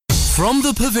From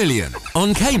the Pavilion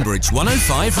on Cambridge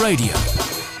 105 Radio.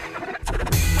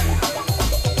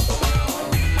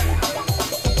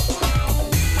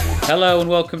 Hello and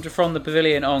welcome to From the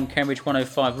Pavilion on Cambridge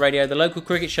 105 Radio, the local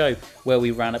cricket show where we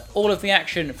round up all of the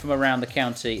action from around the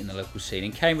county and the local scene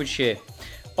in Cambridgeshire.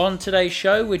 On today's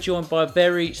show, we're joined by a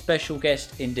very special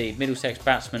guest indeed, Middlesex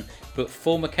batsman but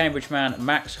former Cambridge man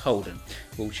Max Holden.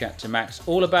 We'll chat to Max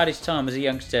all about his time as a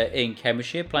youngster in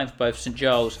Cambridgeshire, playing for both St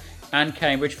Giles and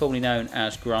Cambridge, formerly known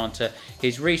as Granta.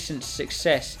 His recent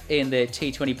success in the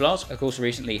T20 Blast, of course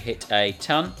recently hit a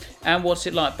ton, and what's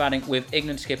it like batting with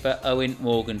England skipper Eoin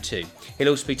Morgan too. He'll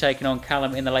also be taking on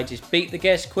Callum in the latest Beat the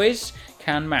Guest quiz.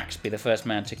 Can Max be the first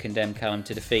man to condemn Callum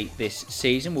to defeat this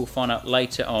season? We'll find out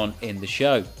later on in the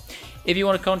show. If you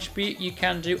want to contribute, you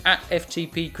can do at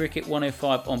FTP Cricket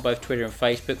 105 on both Twitter and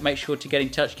Facebook. Make sure to get in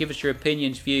touch, give us your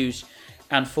opinions, views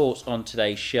and thoughts on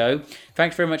today's show.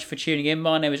 Thanks very much for tuning in.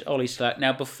 My name is Ollie Slack.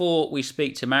 Now, before we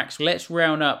speak to Max, let's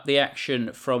round up the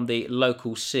action from the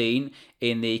local scene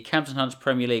in the Campden Hunts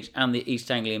Premier Leagues and the East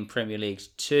Anglian Premier Leagues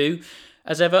too.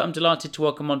 As ever, I'm delighted to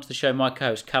welcome onto the show my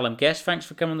co-host, Callum Guest. Thanks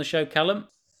for coming on the show, Callum.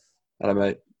 Hello,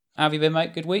 mate. How have you been,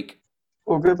 mate? Good week?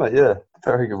 All good, mate, yeah.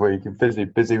 Very good week. A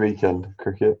busy weekend,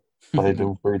 cricket. Played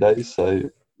all 3 days, so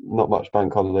not much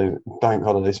bank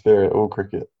holiday spirit, all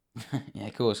cricket. Yeah,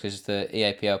 of course, because the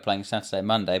EAPL playing Saturday,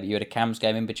 Monday, but you had a Cams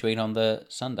game in between on the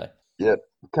Sunday. Yeah,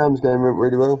 Cams game went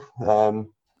really well.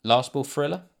 Last ball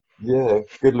thriller? Yeah,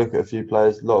 good look at a few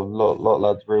players. A lot of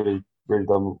lads really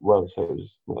done well, so it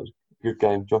was a good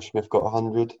game. Josh Smith got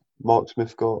 100, Mark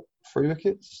Smith got 3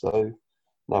 wickets, so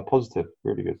no, positive,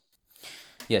 really good.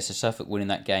 Yeah, so Suffolk winning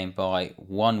that game by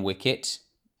 1 wicket.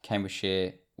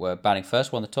 Cambridgeshire were batting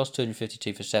first, won the toss,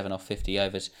 252 for 7 off 50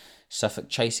 overs. Suffolk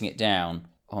chasing it down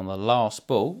on the last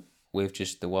ball with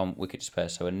just the 1 wicket to spare.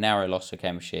 So a narrow loss for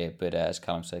Cambridgeshire, but as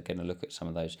Callum said, going to look at some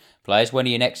of those players. When are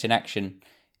you next in action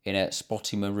in a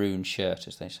spotty maroon shirt,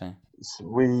 as they say?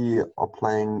 We are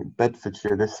playing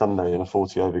Bedfordshire this Sunday in a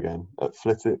 40-over game at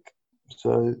Flitwick.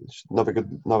 So it's another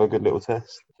good little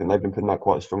test. I think they've been putting out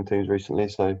quite strong teams recently,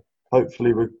 so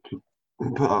hopefully we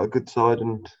put out a good side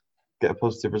and get a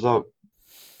positive result.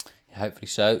 Hopefully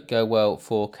so. Go well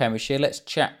for Cambridgeshire. Let's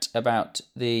chat about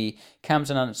the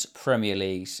Campden Hunts Premier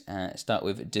Leagues. Start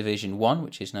with Division 1,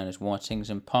 which is known as Whitings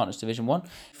and Partners Division 1.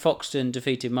 Foxton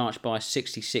defeated March by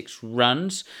 66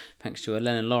 runs, thanks to a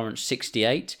Lennon Lawrence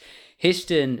 68.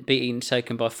 Histon beat Eton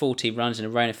Soken by 14 runs in a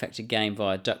rain-affected game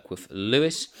via Duckworth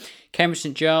Lewis. Cambridge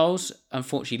St Giles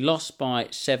unfortunately lost by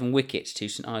 7 wickets to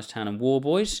St Ives Town and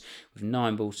Warboys with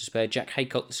 9 balls to spare. Jack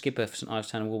Haycock, the skipper for St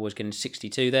Ives Town and Warboys, getting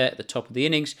 62 there at the top of the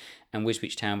innings. And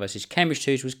Wisbech Town versus Cambridge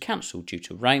Twos was cancelled due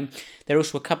to rain. There are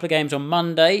also a couple of games on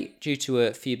Monday due to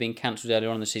a few being cancelled earlier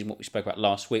on in the season, what we spoke about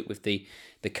last week with the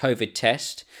COVID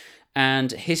test. And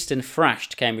Histon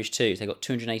thrashed Cambridge Twos. They got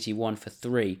 281 for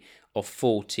 3 of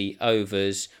 40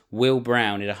 overs. Will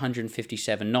Brown had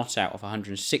 157 not out of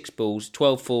 106 balls,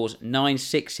 12 fours, 9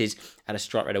 sixes at a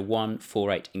strike rate of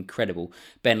 148. Incredible.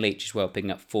 Ben Leach as well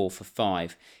picking up 4 for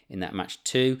 5 in that match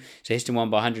too. So Histon won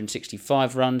by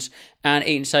 165 runs, and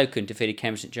Eton Soken defeated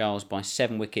Cambridge St Giles by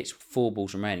 7 wickets, 4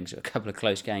 balls remaining. So a couple of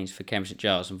close games for Cambridge St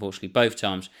Giles. Unfortunately, both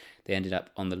times they ended up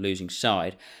on the losing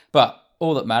side. But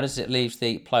all that matters is it leaves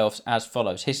the playoffs as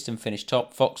follows. Histon finished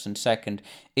top, Foxton second,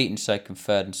 Eton Soken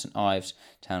third, and St Ives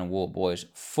Town and Warboys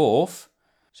fourth.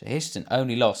 So Histon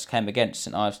only loss came against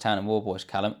St Ives Town and Warboys,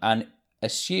 Callum, and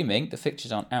assuming the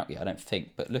fixtures aren't out yet, I don't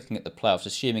think, but looking at the playoffs,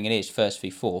 assuming it is first v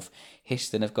fourth,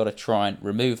 Histon have got to try and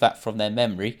remove that from their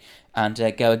memory and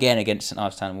go again against St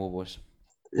Ives Town and Warboys.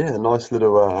 Yeah, nice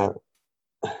little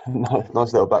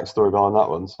backstory behind that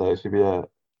one. So it should be a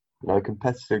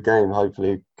competitive game.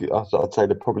 Hopefully, I'd say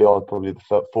they probably are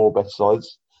the 4 best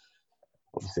sides.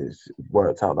 Obviously, it's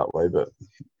worked out that way, but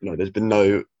there's been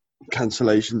no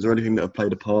cancellations or anything that have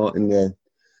played a part in the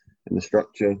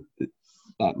structure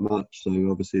that much. So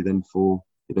obviously, then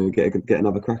get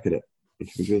another crack at it,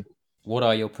 which would be good. What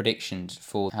are your predictions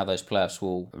for how those playoffs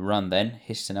will run then?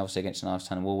 Histon obviously against St Ives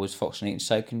Town and Warboys, Foxton, Eton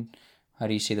Soken. How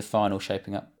do you see the final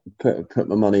shaping up? Put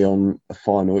my money on a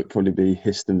final. It'd probably be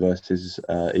Histon versus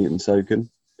Eton Soken.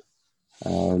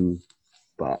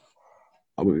 But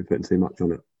I wouldn't be putting too much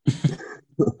on it.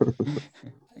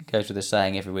 It goes with the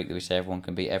saying every week that we say everyone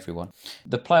can beat everyone.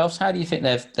 The playoffs, how do you think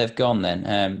they've gone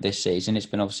then this season? It's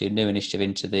been obviously a new initiative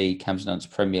into the Campden Hunts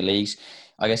Premier Leagues.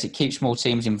 I guess it keeps more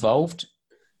teams involved.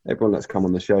 Everyone that's come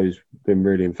on the show's been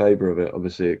really in favour of it.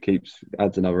 Obviously, it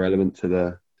adds another element to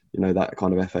the that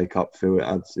kind of FA Cup feel.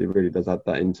 It really does add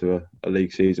that into a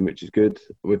league season, which is good.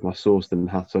 With my Sawston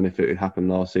hat on, if it had happened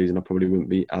last season, I probably wouldn't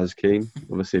be as keen.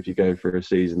 Obviously, if you go for a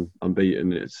season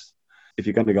unbeaten, it's if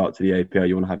you're going to go up to the APL,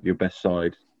 you want to have your best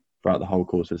side throughout the whole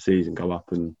course of the season go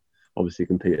up and obviously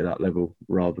compete at that level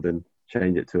rather than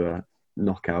change it to a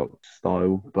knockout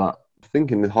style. But I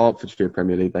think in the Hertfordshire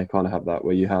Premier League, they kind of have that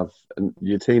where you have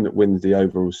your team that wins the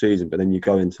overall season, but then you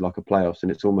go into like a playoffs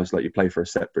and it's almost like you play for a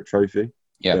separate trophy.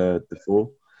 Yeah. The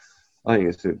four. I think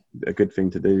it's a good thing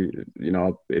to do. You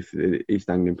know, if the East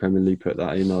Anglian Premier League put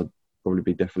that in, I'd probably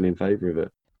be definitely in favour of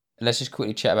it. Let's just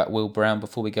quickly chat about Will Brown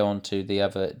before we go on to the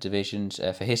other divisions.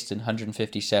 For Histon,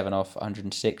 157 off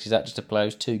 106. Is that just a player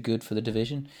who's too good for the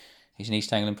division? He's an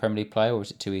East Anglian Premier League player, or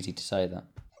is it too easy to say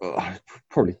that?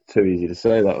 Probably too easy to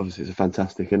say that. Obviously, it's a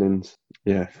fantastic innings.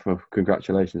 Yeah, well,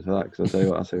 congratulations for that, because I'll tell you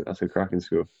what, that's a cracking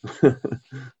score.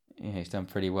 Yeah, he's done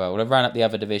pretty well. We'll round up the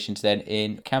other divisions then.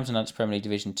 In Camden Hunts Premier League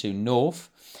Division 2 North,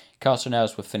 Castle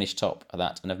Ellsworth finished top of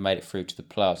that and have made it through to the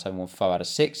playoffs, having won 5 out of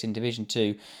 6. In Division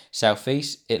 2 South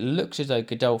East, it looks as though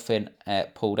Godolphin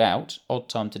pulled out. Odd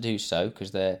time to do so because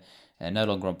they're no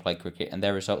longer on play cricket and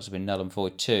their results have been null and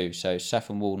void too. So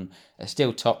Saffron Walden are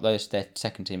still top. Their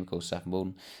second team are called Saffron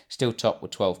Walden, still top with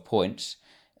 12 points.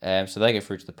 So they go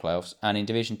through to the playoffs. And in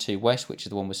Division 2 West, which is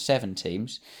the one with 7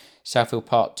 teams, Southfield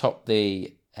Park top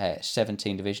the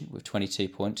 17 division with 22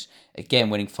 points, again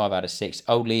winning 5 out of 6.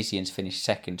 Old Lesians finished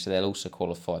second, so they'll also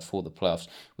qualify for the playoffs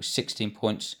with 16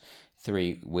 points,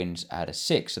 3 wins out of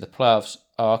 6. So the playoffs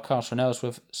are Castle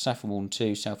Ellsworth, Saffron Walden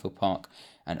 2, Southfield Park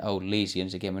and Old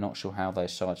Lesians. Again, we're not sure how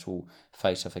those sides will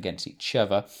face off against each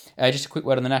other. Just a quick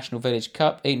word on the National Village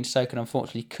Cup. Eton Stoken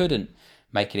unfortunately couldn't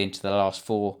make it into the last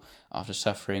 4 after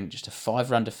suffering just a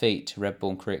 5-run defeat to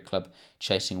Redbourne Cricket Club,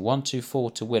 chasing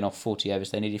 1-2-4 to win off 40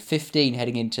 overs. They needed 15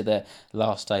 heading into the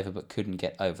last over but couldn't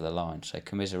get over the line. So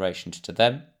commiserations to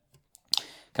them.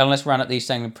 Callum, let's round up the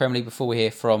East Anglian Premier League before we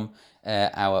hear from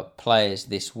our players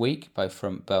this week, both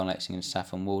from Burn Lexington and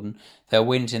Saffron Walden. Their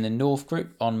wins in the North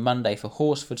Group on Monday for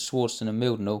Horsford, Swardston and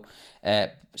Mildenhall.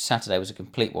 Saturday was a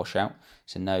complete washout,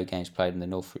 so no games played in the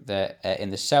North Group there.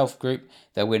 In the South Group,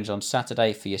 their wins on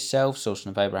Saturday for yourselves, Sawston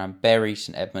of Abraham, Bury,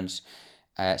 St Edmunds,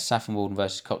 Saffron Walden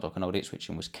versus Copdock and Old Ipswich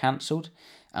was cancelled.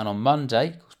 And on Monday,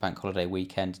 of course, bank holiday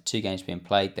weekend, 2 games being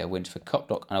played. Their wins for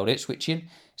Copdock and Old Ipswich,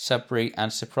 Sudbury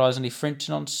and surprisingly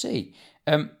Frinton on Sea.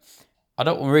 I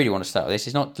don't really want to start with this.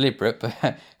 It's not deliberate,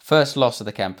 but first loss of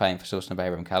the campaign for Sawston of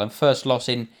Abraham, Callum. First loss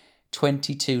in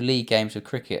 22 league games of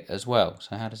cricket as well.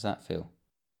 So how does that feel?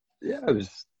 Yeah, it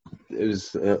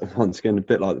was once again a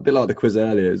bit like the quiz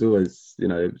earlier. It was always, it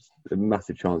was a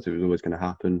massive chance it was always going to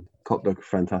happen. Copdock, a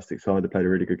fantastic side. They played a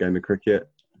really good game of cricket.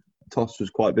 Toss was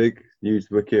quite big.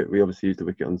 Used the wicket. We obviously used the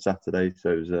wicket on Saturday,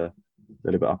 so it was a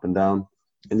little bit up and down.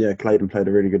 And yeah, Claydon played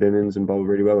a really good innings and bowled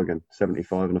really well again.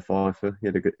 75 and a fifer.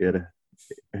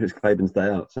 It was Claydon's day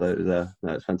out, so it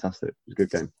was fantastic. It was a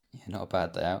good game. Yeah, not a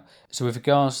bad day out. So with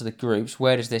regards to the groups,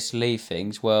 where does this leave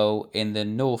things? Well, in the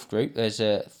North Group, there's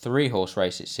a 3-horse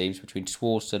race, it seems, between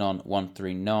Swardston on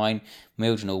 139,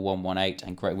 Mildenhall 118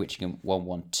 and Great Witchingham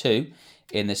 112.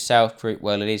 In the South Group,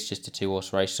 well, it is just a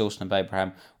 2-horse race. Sawston and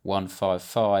Abraham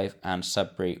 155 and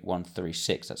Sudbury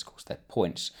 136. That's, of course, their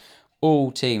points.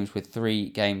 All teams with 3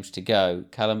 games to go.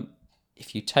 Callum,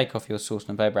 if you take off your Sawston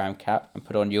and Abraham cap and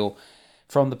put on your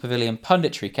From the Pavilion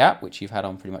punditry cap, which you've had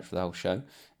on pretty much for the whole show,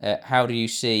 how do you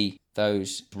see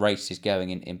those races going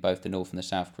in both the North and the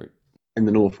South Group? In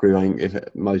the North Group, I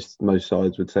think most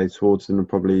sides would say Swardston are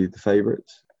probably the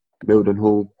favourites.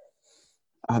 Mildenhall,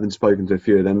 having spoken to a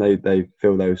few of them, they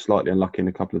feel they were slightly unlucky in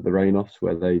a couple of the rain-offs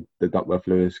where the Duckworth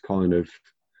Lewis kind of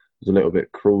was a little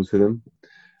bit cruel to them.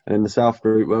 And in the South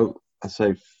Group, well, I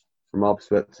say from our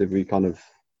perspective, the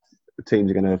teams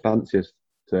are going to fancy us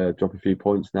to drop a few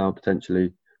points now,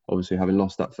 potentially. Obviously, having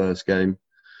lost that first game,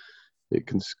 it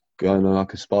can go in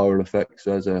like a spiral effect.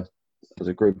 So as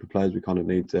a group of players, we kind of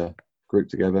need to group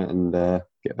together and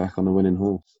get back on the winning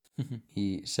horse.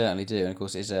 You certainly do. And of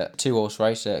course, it's a 2-horse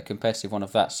race, a competitive one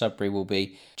of that. Sudbury will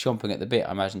be chomping at the bit,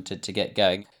 I imagine, to get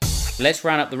going. Let's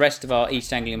round up the rest of our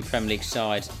East Anglian Premier League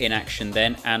sides in action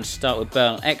then and start with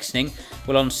Burn Exning.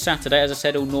 Well, on Saturday, as I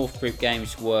said, all North Group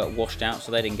games were washed out,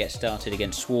 so they didn't get started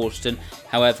against Swardston.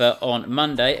 However, on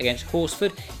Monday against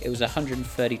Horsford, it was a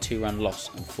 132-run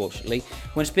loss, unfortunately.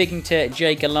 When speaking to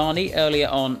Jay Galani earlier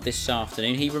on this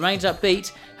afternoon, he remains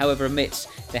upbeat, however admits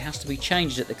there has to be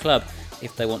changes at the club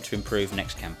if they want to improve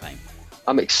next campaign.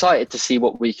 I'm excited to see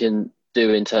what we can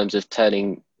do in terms of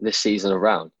turning this season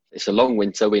around. It's a long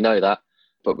winter, we know that,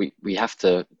 but we have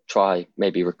to try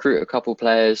maybe recruit a couple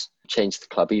players, change the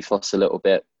club ethos a little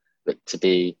bit, but to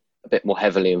be a bit more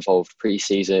heavily involved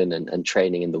pre-season and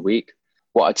training in the week.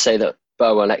 What I'd say that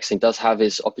Burwell Lexington does have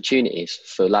is opportunities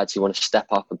for lads who want to step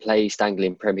up and play East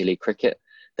Anglian Premier League cricket.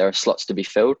 There are slots to be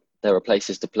filled. there are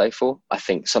places to play for. I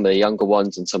think some of the younger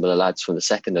ones and some of the lads from the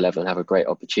second 11 have a great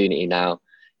opportunity now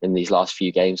in these last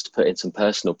few games to put in some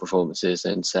personal performances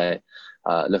and say,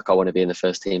 look, I want to be in the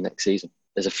first team next season.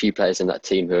 There's a few players in that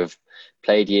team who have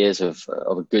played years of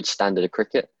a good standard of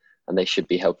cricket, and they should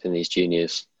be helping these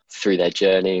juniors through their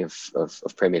journey of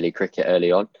Premier League cricket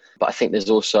early on. But I think there's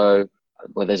also,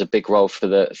 there's a big role for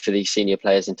these senior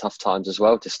players in tough times as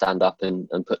well to stand up and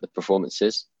put the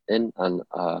performances in. And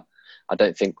I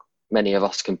don't think many of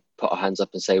us can put our hands up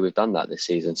and say we've done that this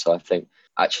season. So I think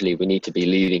actually we need to be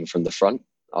leading from the front,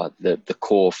 the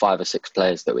core 5 or 6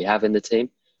 players that we have in the team.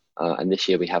 And this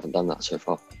year we haven't done that so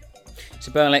far.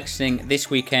 So Burnley Exeting this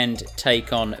weekend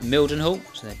take on Mildenhall,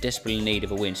 so they're desperately in need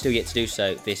of a win, still yet to do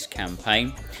so this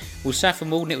campaign. Well, Saffron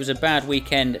Walden, it was a bad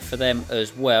weekend for them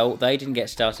as well. They didn't get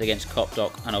started against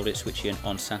Copdock and Old Ipswichian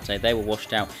on Saturday. They were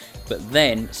washed out, but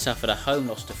then suffered a home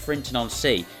loss to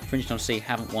Frinton-on-Sea. Frinton-on-Sea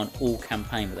haven't won all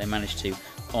campaign, but they managed to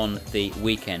on the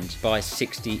weekend by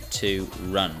 62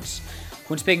 runs.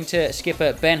 When speaking to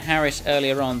skipper Ben Harris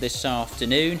earlier on this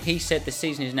afternoon, he said the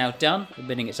season is now done,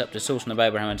 admitting it's up to Sawston of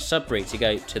Abraham and Sudbury to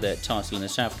go to the title in the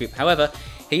South Group. However,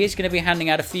 he is going to be handing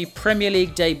out a few Premier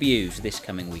League debuts this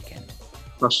coming weekend.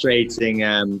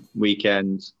 Frustrating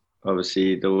weekend.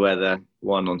 Obviously, the weather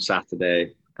won on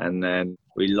Saturday, and then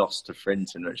we lost to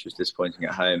Frinton, which was disappointing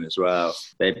at home as well.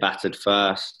 They battered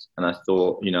first, and I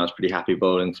thought, I was pretty happy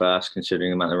bowling first, considering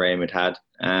the amount of rain we'd had.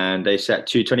 And they set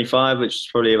 225, which is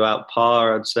probably about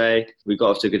par, I'd say. We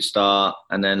got off to a good start,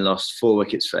 and then lost 4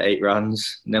 wickets for 8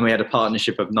 runs. And then we had a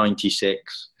partnership of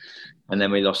 96, and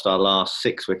then we lost our last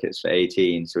 6 wickets for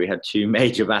 18. So we had 2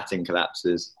 major batting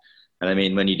collapses. And I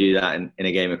mean, when you do that in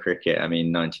a game of cricket,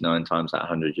 99 times out of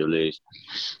 100 you'll lose.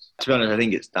 To be honest, I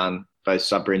think it's done. Both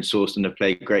Sudbury and Sawston have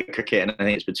played great cricket, and I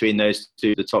think it's between those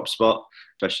two the top spot,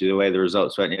 especially the way the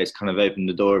results went. It's kind of opened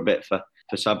the door a bit for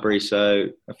Sudbury. So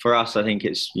for us, I think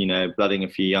it's, blooding a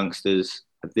few youngsters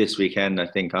this weekend. I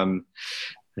think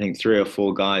 3 or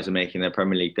 4 guys are making their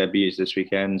Premier League debuts this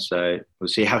weekend. So we'll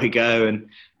see how we go, and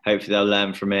hopefully they'll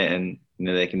learn from it, and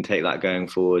they can take that going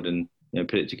forward and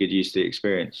put it to good use to the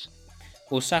experience.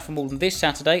 Well, Saffron Walden this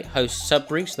Saturday hosts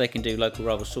Sudbury, so they can do local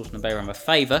rivals Sawston and Bayram a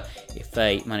favour if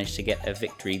they manage to get a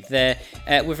victory there.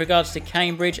 With regards to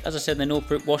Cambridge, as I said, the North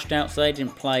Group washed out, so they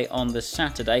didn't play on the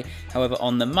Saturday. However,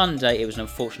 on the Monday, it was an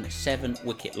unfortunate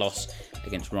 7-wicket loss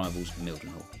against rivals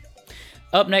Mildenhall.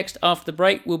 Up next, after the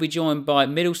break, we'll be joined by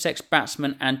Middlesex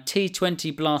batsman and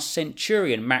T20 Blast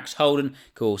Centurion Max Holden.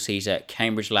 Of course, he's a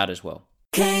Cambridge lad as well.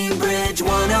 Cambridge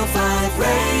 105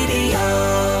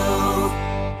 Radio.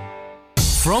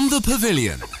 From the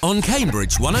Pavilion on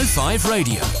Cambridge 105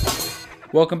 Radio.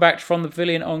 Welcome back from the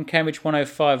Pavilion on Cambridge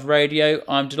 105 Radio.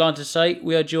 I'm delighted to say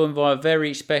we are joined by a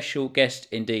very special guest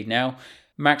indeed now.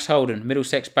 Max Holden,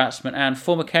 Middlesex batsman and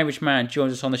former Cambridge man,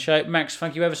 joins us on the show. Max,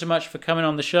 thank you ever so much for coming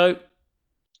on the show.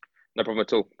 No problem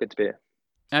at all. Good to be here.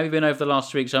 How have you been over the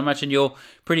last week? So I imagine you're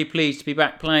pretty pleased to be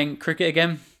back playing cricket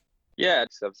again? Yeah,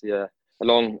 it's obviously a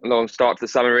long start to the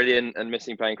summer really, and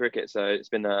missing playing cricket. So it's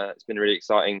been really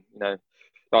exciting,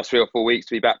 last 3 or 4 weeks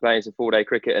to be back playing some 4-day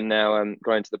cricket, and now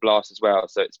going to the Blast as well.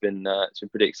 So it's been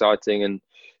pretty exciting, and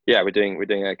yeah, we're doing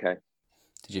okay.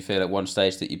 Did you feel at one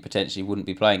stage that you potentially wouldn't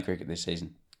be playing cricket this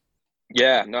season?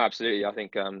 Yeah, no, absolutely. I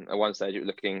think at one stage it was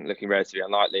looking relatively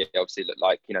unlikely. It obviously looked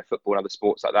like football and other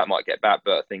sports like that might get back,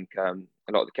 but I think a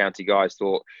lot of the county guys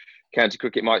thought county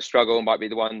cricket might struggle and might be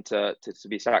the one to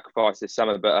be sacrificed this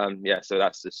summer. But so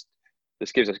that's just.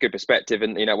 This gives us good perspective,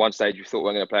 and at one stage we thought we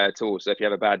weren't going to play at all. So if you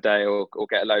have a bad day or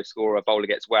get a low score or a bowler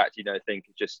gets whacked, think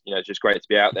it's just great to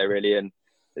be out there really, and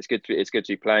it's good to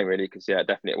be playing really, because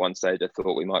definitely at one stage I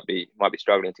thought we might be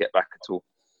struggling to get back at all.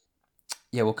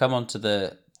 Yeah, we'll come on to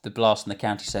the Blast and the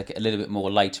county circuit a little bit more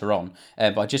later on,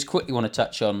 but I just quickly want to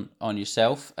touch on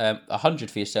yourself. 100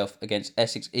 for yourself against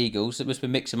Essex Eagles. It must have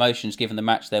been mixed emotions given the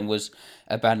match then was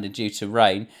abandoned due to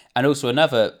rain, and also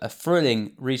a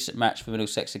thrilling recent match for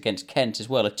Middlesex against Kent as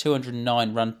well, a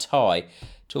 209 run tie.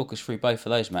 Talk us through both of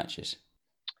those matches.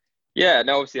 Yeah,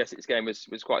 no, obviously the Essex game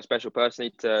was quite special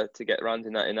personally to get runs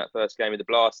in that first game of the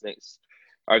Blast, and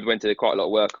I went to quite a lot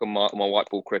of work on my white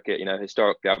ball cricket.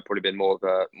 Historically, I've probably been more of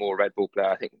a red ball player.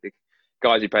 I think the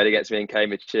guys who played against me in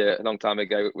Cambridge a long time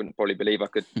ago wouldn't probably believe I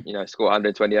could, score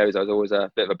 120 overs. I was always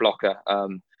a bit of a blocker.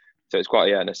 So it's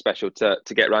quite special to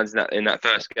get runs in that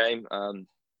first game.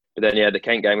 But then the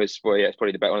Kent game was it's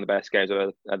probably one of the best games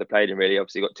I've ever played in. Really,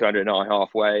 obviously got 209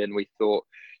 halfway, and we thought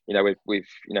we've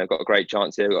got a great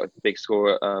chance here. We've got a big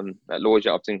score at Lords.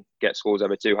 You often get scores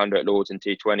over 200 at Lords in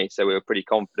T20, so we were pretty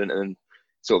confident and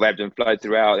sort of ebbed and flowed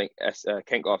throughout. I think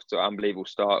Kent got off to an unbelievable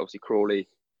start. Obviously, Crawley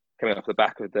coming off the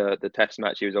back of the Test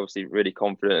match, he was obviously really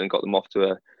confident and got them off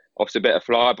to a bit of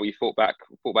fly. But we fought back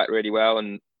really well,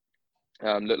 and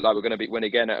looked like we're going to win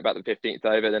again at about the 15th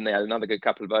over. Then they had another good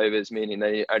couple of overs, meaning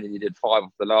they only needed 5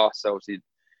 off the last. So obviously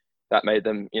that made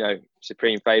them,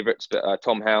 supreme favourites. But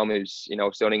Tom Helm, who's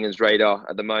obviously on England's radar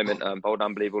at the moment, bowled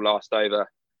unbelievable last over.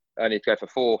 Only to go for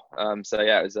 4. So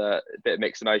yeah, it was a bit of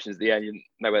mixed emotions at the end. You didn't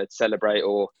know whether to celebrate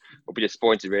or be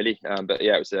disappointed, really. But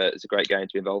yeah, it was a great game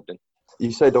to be involved in.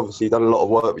 You said obviously you've done a lot of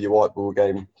work with your white ball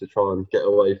game to try and get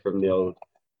away from the old,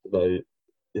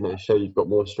 show you've got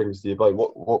more strings to your bow.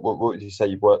 What would you say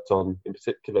you've worked on in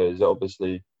particular? Is it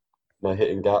obviously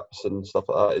hitting gaps and stuff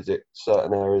like that? Is it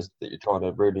certain areas that you're trying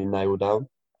to really nail down?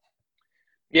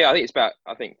 Yeah,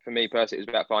 I think for me personally, it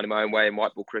was about finding my own way in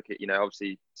white ball cricket.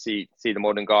 Obviously see the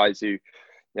modern guys who,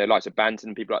 likes of Banton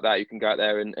and people like that, who can go out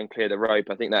there and clear the rope.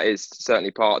 I think that is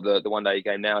certainly part of the one day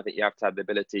game now. I think you have to have the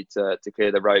ability to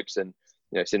clear the ropes, and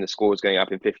seeing the scores going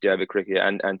up in 50 over cricket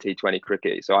and T20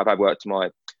 cricket. So I've had work to my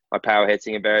power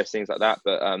hitting and various things like that,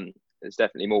 but there's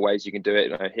definitely more ways you can do it.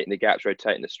 Hitting the gaps,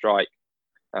 rotating the strike,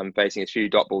 facing as few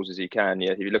dot balls as you can.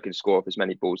 If you're looking to score off as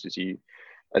many balls as you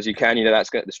can, that's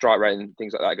the strike rate and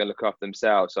things like that are going to look after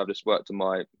themselves. So I've just worked on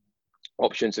my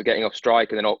options of getting off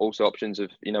strike, and then also options of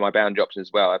my boundary options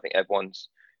as well. I think everyone's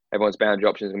boundary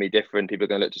options are going to be different. People are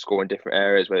going to look to score in different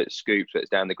areas, whether it's scoops, whether it's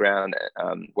down the ground,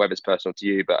 whether it's personal to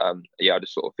you. But I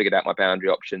just sort of figured out my boundary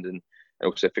options and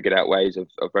also figured out ways of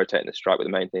rotating the strike. But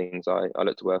the main things I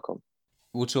look to work on.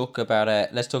 We'll talk about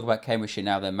let's talk about Cambridgeshire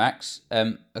now then, Max.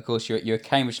 Of course, you're a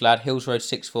Cambridge lad. Hills Road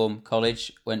Sixth Form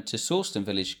College, went to Sawston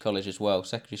Village College as well,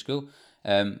 secondary school.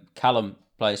 Callum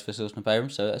plays for Sawston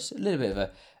Bayram, so that's a little bit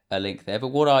of a link there. But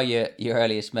what are your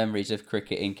earliest memories of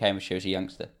cricket in Cambridgeshire as a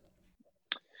youngster?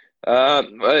 I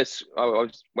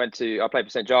played for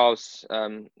St Giles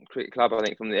Cricket Club, I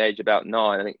think, from the age of about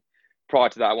 9. I think prior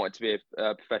to that, I wanted to be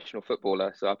a professional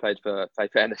footballer, so I played for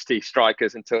NST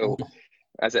Strikers until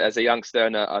as a youngster,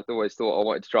 and I always thought I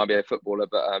wanted to try and be a footballer,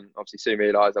 but obviously soon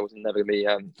realised I wasn't never going to be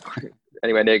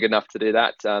anywhere near good enough to do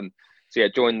that. So yeah,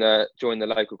 joined the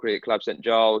local cricket club, St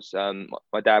Giles.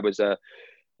 My dad was a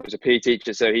PE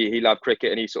teacher, so he loved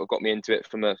cricket, and he sort of got me into it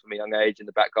from a young age in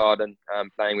the back garden,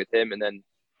 playing with him, and then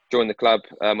joined the club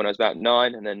when I was about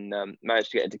 9, and then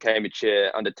managed to get into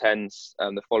Cambridgeshire under 10s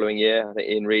the following year. I think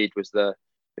Ian Reid was the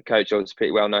coach. I was a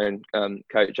pretty well-known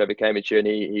coach over Cambridgeshire, and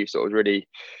he sort of really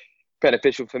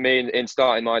beneficial for me in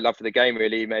starting my love for the game.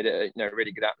 Really, he made it a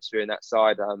really good atmosphere in that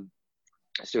side. I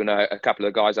still know a couple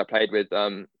of guys I played with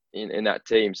in that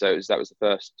team, so that was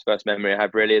the first memory I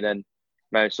have, really. And then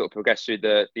managed to sort of progress through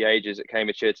the ages at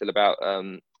Cambridgeshire till about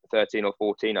 13 or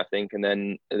 14, I think, and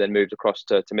then moved across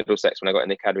to Middlesex when I got in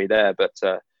the academy there. But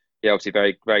obviously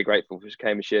very, very grateful for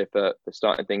Cambridgeshire for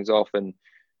starting things off, and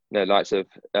likes of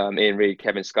Ian Reid,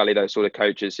 Kevin Scully, those sort of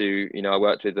coaches who I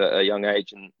worked with at a young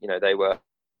age, and they were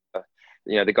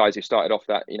the guys who started off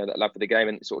that that love for the game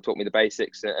and sort of taught me the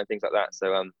basics and things like that.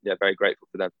 So very grateful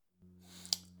for them.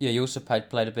 Yeah, you also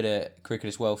played a bit of cricket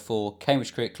as well for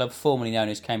Cambridge Cricket Club, formerly known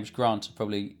as Cambridge Grant,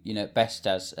 probably best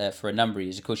as for a number of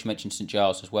years. Of course, you mentioned St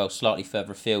Giles as well, slightly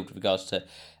further afield with regards to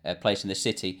place in the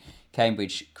city.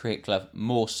 Cambridge Cricket Club,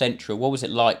 more central. What was it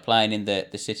like playing in the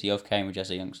city of Cambridge as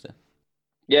a youngster?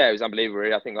 Yeah, it was unbelievable,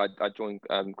 really. I think I joined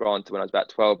Grant when I was about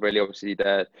 12, really. Obviously,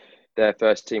 their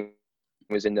first team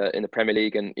was in the Premier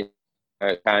League, and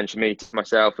challenged me to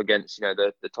myself against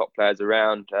the top players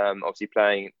around. Obviously,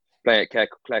 playing at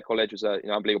Clare College was an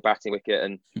unbelievable batting wicket,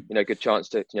 and good chance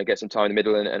to get some time in the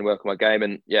middle and work on my game.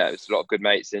 And yeah, it was a lot of good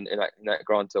mates in that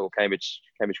Grant or Cambridge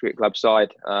Cricket Club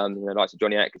side. Like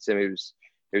Johnny Atkinson, who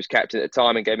was captain at the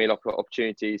time and gave me a lot of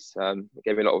opportunities.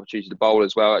 Gave me a lot of opportunities to bowl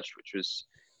as well, which was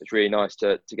really nice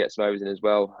to get some overs in as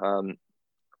well. So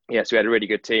we had a really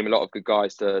good team, a lot of good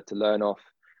guys to learn off,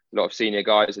 a lot of senior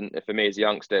guys, and for me as a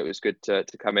youngster, it was good to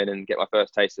come in and get my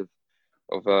first taste of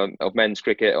men's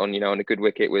cricket on a good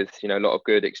wicket with a lot of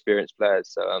good experienced players.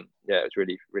 So it was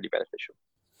really, really beneficial.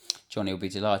 Johnny will be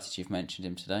delighted you've mentioned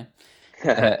him today.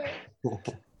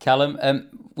 Callum,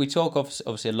 we talk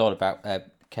obviously a lot about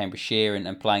Cambridgeshire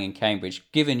and playing in Cambridge.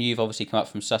 Given you've obviously come up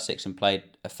from Sussex and played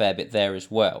a fair bit there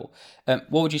as well,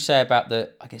 what would you say about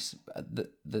the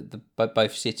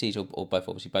both cities or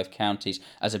both counties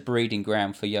as a breeding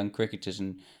ground for young cricketers,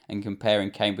 and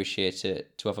comparing Cambridgeshire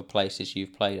to other places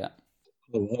you've played at?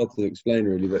 Well, hard to explain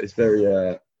really, but it's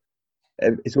very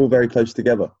it's all very close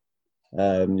together.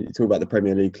 You talk about the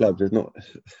Premier League clubs. There's not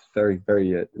very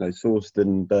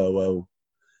Sawston, Burwell,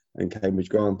 and Cambridge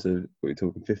Grant are, we're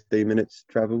talking 15 minutes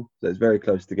travel. So it's very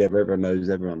close together. Everyone knows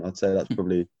everyone. I'd say that's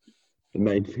probably the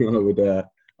main thing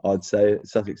I'd say.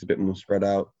 Sussex is a bit more spread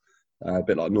out. A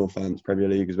bit like Northants Premier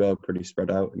League as well, pretty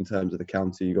spread out in terms of the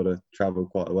county. You've got to travel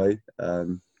quite a way.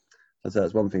 I'd say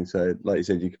that's one thing. So, like you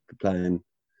said, you could be playing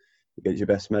against your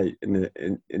best mate in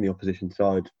the opposition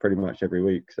side pretty much every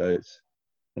week. So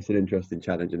that's an interesting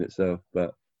challenge in itself.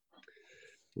 But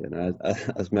you know,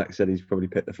 as Max said, he's probably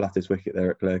picked the flattest wicket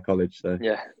there at Clare College. So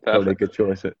Yeah, probably a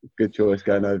perfect. good choice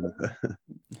going over.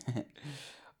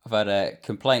 I've had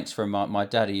complaints from my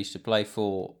dad, who used to play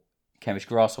for Cambridge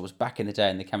Grasshoppers back in the day,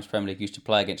 and the Cambridge Premier League used to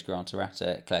play against Grant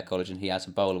at Clare College, and he, as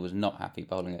a bowler, was not happy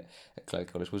bowling at Clare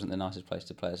College. Wasn't the nicest place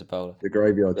to play as a bowler. The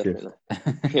graveyard shift.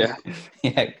 Yeah.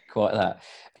 Yeah, quite that.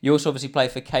 You also obviously play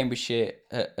for Cambridgeshire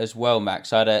as well,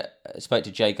 Max. I spoke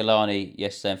to Jay Galani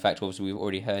yesterday. In fact, obviously we've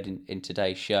already heard in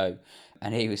today's show,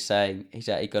 and he was saying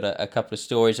he got a couple of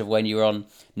stories of when you were on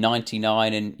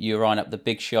 99 and you were eyeing up the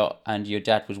big shot, and your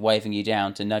dad was waving you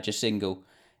down to nudge a single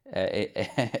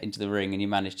into the ring, and you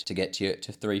managed to get to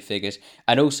three figures.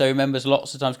 And also remembers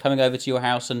lots of times coming over to your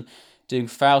house and doing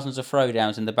thousands of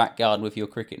throwdowns in the back garden with your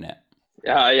cricket net.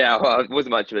 Yeah. Well, it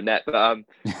wasn't much of a net, but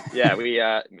yeah,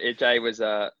 Jay was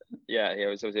he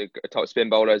was obviously a top spin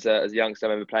bowler as a youngster. I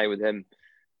remember playing with him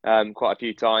quite a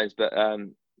few times, but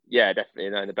yeah,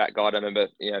 definitely, in the back garden. I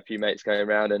remember a few mates going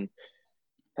around and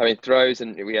having throws,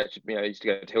 and we actually used to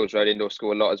go to Hills Road Indoor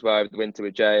School a lot as well over the winter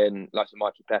with Jay and like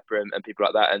Mikey Pepper and people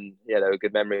like that. And yeah, they were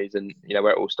good memories, and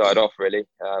where it all started off really.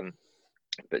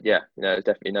 But yeah, there's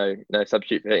definitely no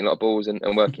substitute for hitting a lot of balls and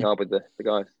working hard with the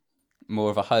guys.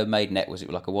 More of a homemade net, was it,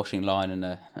 like a washing line and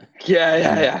a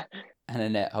Yeah. and a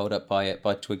net held up by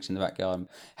twigs in the back garden?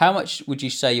 How much would you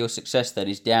say your success then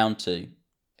is down to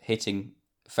hitting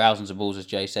thousands of balls, as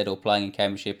Jay said, or playing in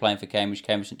Cambridgeshire, playing for Cambridge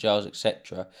St Giles,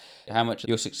 etc.? How much of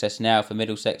your success now for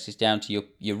Middlesex is down to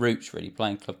your roots, really,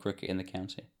 playing club cricket in the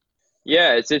county?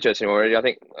 Yeah, it's interesting already. I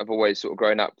think I've always sort of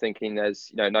grown up thinking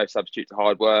there's no substitute to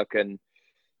hard work, and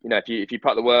if you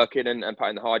put the work in and put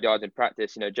in the hard yards in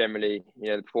practice, generally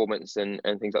the performance and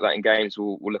things like that in games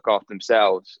will look after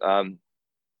themselves.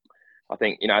 I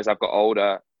think as I've got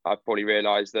older, I've probably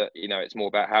realised that it's more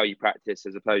about how you practice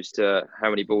as opposed to how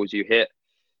many balls you hit.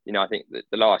 I think that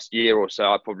the last year or so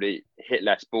I probably hit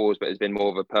less balls, but there's been more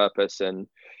of a purpose and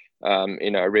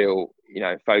a real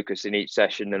focus in each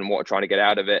session and what I'm trying to get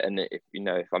out of it. And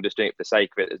if I'm just doing it for the sake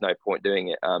of it, there's no point doing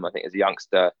it. I think as a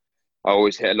youngster, I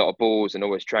always hit a lot of balls and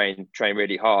always train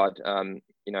really hard. And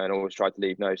always try to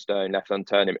leave no stone left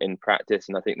unturned in practice.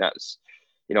 And I think that's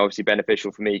obviously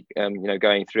beneficial for me.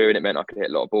 Going through, and it meant I could hit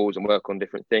a lot of balls and work on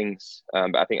different things.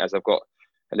 But I think as I've got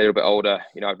a little bit older,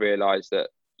 I've realised that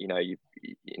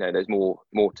there's more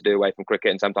to do away from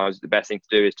cricket, and sometimes the best thing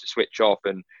to do is to switch off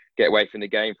and get away from the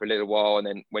game for a little while, and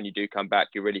then when you do come back,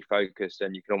 you're really focused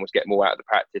and you can almost get more out of the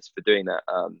practice for doing that.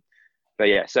 But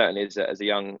yeah, certainly as a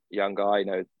young guy,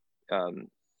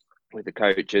 with the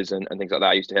coaches and things like that,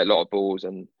 I used to hit a lot of balls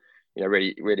and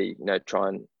really try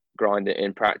and grind it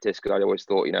in practice, because I always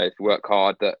thought if you work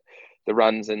hard that the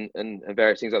runs and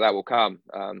various things like that will come.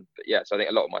 But yeah, so I think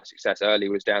a lot of my success early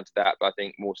was down to that, but I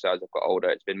think more so as I've got older,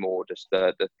 it's been more just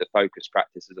the focused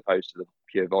practice as opposed to the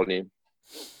pure volume.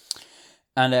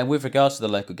 And with regards to the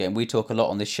local game, we talk a lot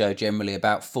on this show generally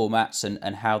about formats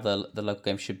and how the local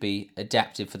game should be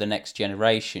adapted for the next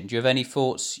generation. Do you have any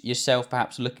thoughts yourself,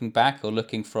 perhaps looking back or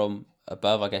looking from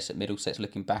above, I guess, at Middlesex,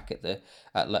 looking back at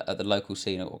the local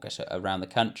scene, or I guess around the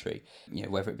country,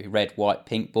 whether it be red, white,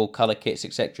 pink ball, colour kits,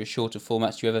 etc., shorter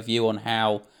formats? Do you have a view on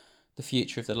how the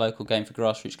future of the local game for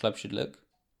grassroots clubs should look?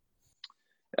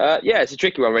 Yeah, it's a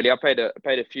tricky one, really. I played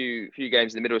a few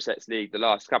games in the Middlesex League the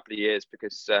last couple of years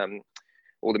because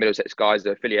all the Middlesex guys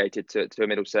are affiliated to a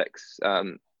Middlesex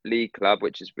league club,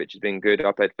 which has been good.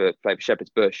 I played for Shepherd's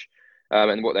Bush,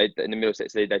 and what they in the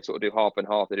Middlesex League, they sort of do half and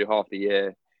half. They do half the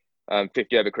year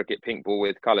 50 over cricket, pink ball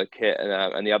with coloured kit,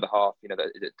 and the other half,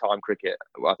 the time cricket.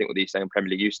 I think what the East Anglian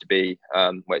Premier League used to be,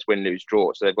 where it's win, lose,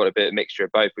 draw. So they've got a bit of mixture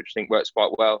of both, which I think works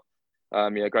quite well.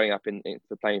 Growing up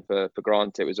for playing for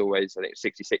Grant, it was always, I think,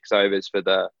 66 overs for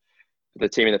the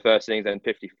team in the first innings and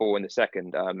 54 in the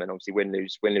second, and obviously win,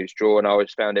 lose, draw. And I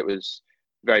always found it was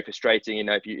very frustrating.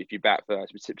 If you bat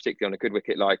first, particularly on a good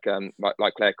wicket like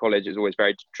Clare College, it was always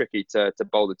very tricky to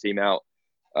bowl the team out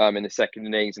in the second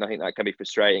innings, and I think that can be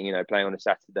frustrating. Playing on a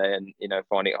Saturday and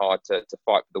finding it hard to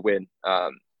fight for the win.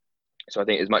 So I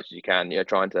think as much as you can,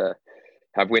 trying to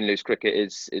have win-lose cricket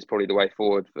is probably the way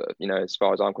forward for, as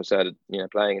far as I'm concerned,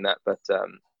 playing in that. But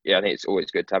yeah, I think it's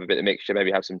always good to have a bit of mixture.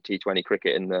 Maybe have some T20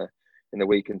 cricket in the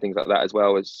week and things like that as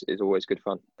well is always good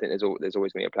fun. I think there's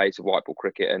always going to be a place of white ball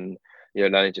cricket and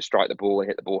learning to strike the ball and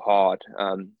hit the ball hard.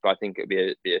 But I think it'd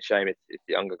be a shame if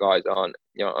the younger guys aren't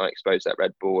exposed to that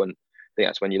red ball and think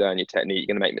that's when you learn your technique. You're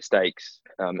going to make mistakes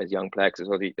as a young player, because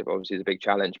obviously it's a big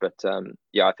challenge. But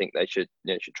I think they should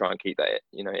try and keep that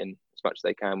in as much as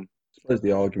they can. I suppose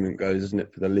the argument goes, isn't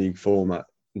it, for the league format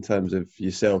in terms of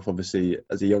yourself, obviously,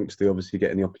 as a youngster, obviously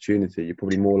getting the opportunity. You're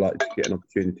probably more likely to get an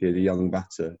opportunity as a young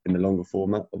batter in the longer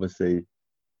format. Obviously,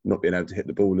 not being able to hit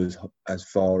the ball as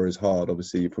far as hard,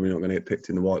 obviously, you're probably not going to get picked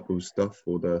in the white ball stuff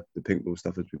or the pink ball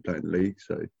stuff as we play in the league.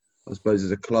 So I suppose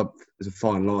as a club, there's a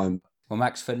fine line. Well,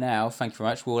 Max, for now, thank you very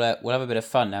much. We'll have a bit of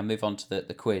fun now, move on to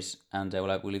the quiz, and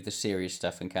we'll leave the serious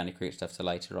stuff and county cricket stuff to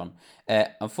later on.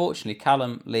 Unfortunately,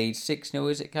 Callum leads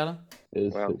 6-0, is it, Callum? It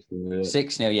is Wow. 6-0, yeah.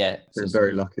 6-0, yeah. Been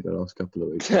very lucky the last couple of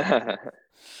weeks.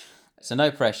 So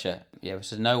no pressure. Yeah,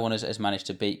 so no one has managed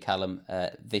to beat Callum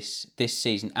this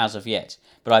season as of yet.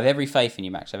 But I have every faith in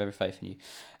you, Max. I have every faith in you.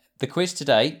 The quiz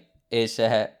today is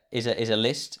a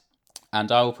list, and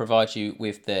I will provide you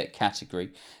with the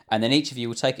category, and then each of you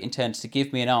will take it in turns to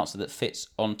give me an answer that fits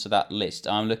onto that list.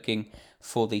 I'm looking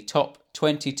for the top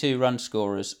 22 run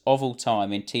scorers of all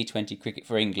time in T20 cricket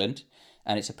for England,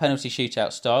 and it's a penalty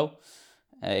shootout style.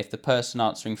 If the person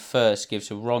answering first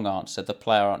gives a wrong answer, the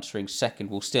player answering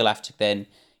second will still have to then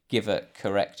give a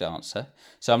correct answer.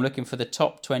 So I'm looking for the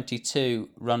top 22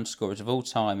 run scorers of all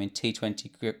time in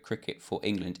T20 cricket for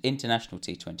England, international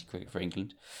T20 cricket for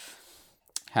England.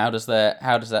 How does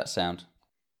that sound?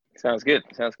 Sounds good.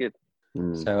 So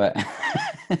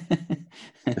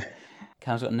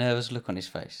Cam's got a nervous look on his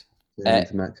face.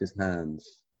 Into Max's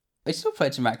hands. It's not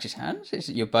played to Max's hands.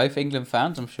 You're both England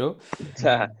fans, I'm sure.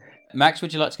 Max,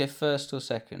 would you like to go first or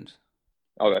second?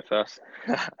 I'll go first.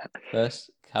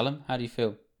 First. Callum, how do you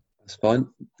feel? That's fine.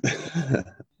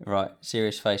 Right,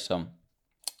 serious face on.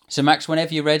 So Max,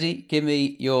 whenever you're ready, give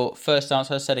me your first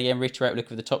answer. I said again, reiterate, looking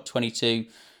for the top 22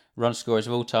 run scorers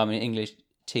of all time in English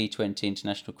T20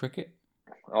 international cricket.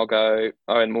 I'll go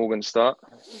Owen Morgan start.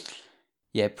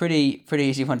 Yeah, pretty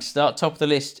easy one to start. Top of the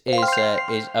list is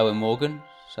Owen Morgan.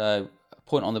 So a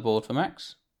point on the board for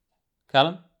Max.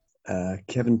 Callum?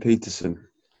 Kevin Peterson.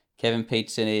 Kevin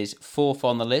Peterson is fourth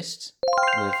on the list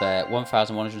with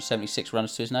 1,176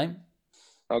 runs to his name.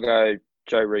 I'll go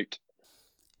Joe Root.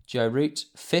 Joe Root,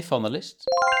 fifth on the list,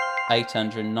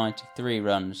 893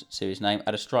 runs to his name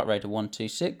at a strike rate of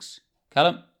 126.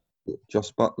 Callum?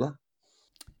 Joss Butler.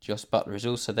 Joss Butler is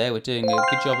also there. We're doing a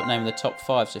good job at naming the top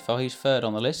five so far. Who's third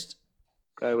on the list?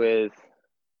 Go with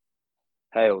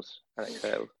Alex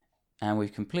Hales. And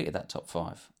we've completed that top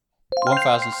five.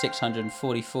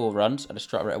 1,644 runs at a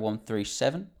strike rate of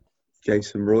 137.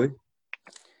 Jason Roy.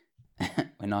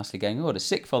 We're nicely going order.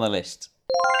 Sixth on the list.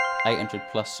 800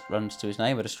 plus runs to his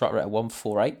name at a strike rate of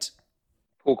 148.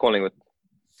 Paul Collingwood.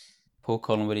 Paul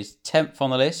Collingwood is 10th on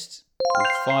the list with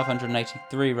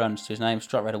 583 runs to his name,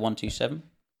 strike rate of 127.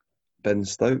 Ben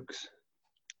Stokes.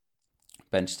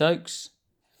 Ben Stokes.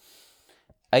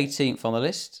 18th on the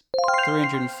list.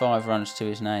 305 runs to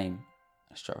his name.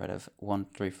 A strike rate of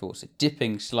 134. So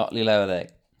dipping slightly lower there.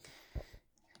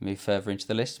 Move further into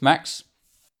the list. Max?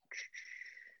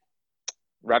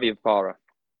 Ravi Vapara.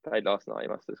 Played last night. He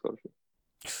must have scored.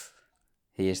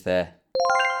 He is there.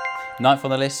 9th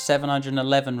on the list.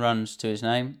 711 runs to his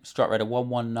name. Strike rate of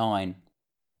 119.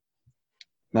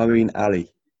 Moeen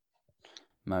Ali.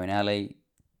 Moeen Ali.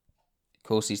 Of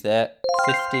course, he's there.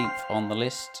 15th on the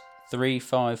list.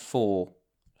 354.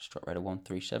 Strike rate of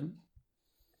 137.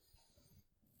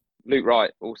 Luke Wright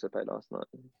also played last night.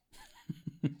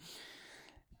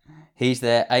 He's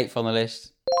there, 8th on the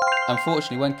list.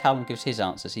 Unfortunately, when Callum gives his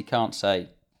answers, he can't say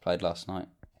played last night.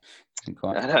 Isn't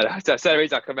quite. I know, that's the only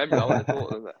reason I can remember. I would have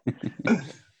thought of that.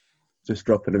 Just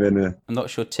dropping him in there. I'm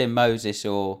not sure Tim Moses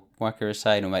or Waqar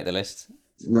Hussain will make the list.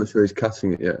 I'm not sure he's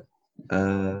cutting it yet.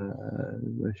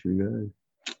 Where should we go?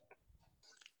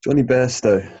 Johnny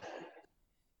Bairstow.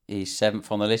 He's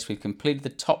 7th on the list. We've completed the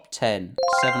top 10.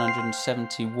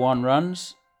 771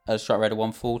 runs at a strike rate of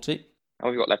 140. How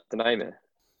have we got left to name here?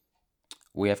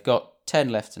 We have got 10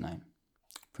 left to name.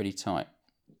 Pretty tight.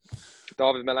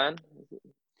 David Milan.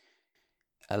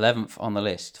 11th on the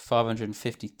list.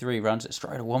 553 runs at a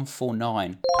strike rate of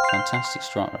 149. Fantastic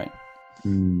strike rate.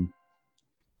 The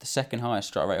second highest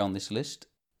strike rate on this list.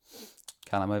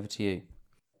 Callum, over to you.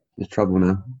 There's trouble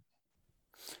now.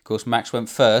 Of course, Max went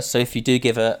first, so if you do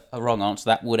give a wrong answer,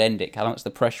 that would end it. Callum, it's the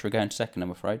pressure of going second,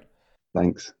 I'm afraid.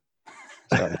 Thanks.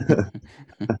 Sorry.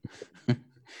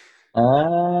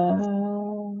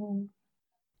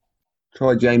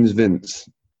 Try James Vince.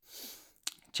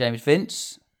 James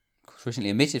Vince, of course, recently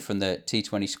omitted from the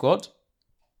T20 squad,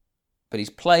 but he's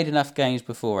played enough games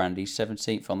before, and he's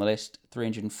 17th on the list,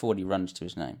 340 runs to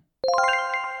his name.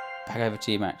 Back over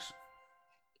to you, Max.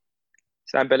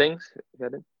 Sam Billings. You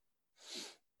had him?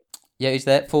 Yeah, he's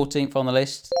there. 14th on the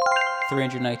list.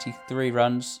 383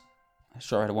 runs.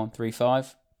 Strike rate of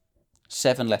 135.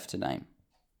 7 left to name.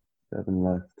 7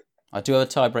 left. I do have a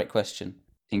tie-break question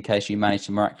in case you manage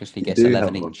to miraculously guess do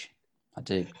 11 have one. each. I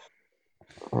do.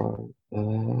 Right.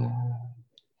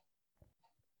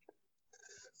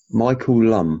 Michael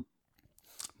Lum.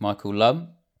 Michael Lum,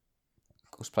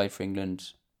 of course, played for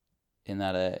England in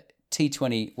that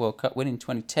T20 World Cup win in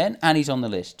 2010, and he's on the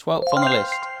list. 12th on the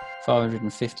list.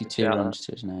 552 runs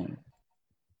to his name.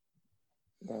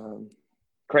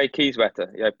 Craig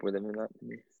Kieswetter, you opened with him in that.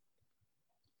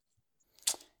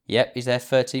 Yep, he's there.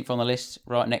 13th on the list,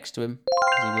 right next to him.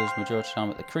 He was majority of the time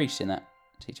at the crease in that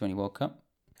T20 World Cup.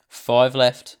 5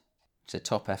 left. It's a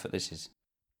top effort, this is.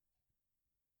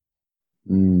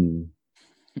 Trying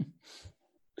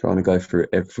to go through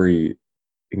every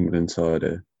England side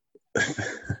here.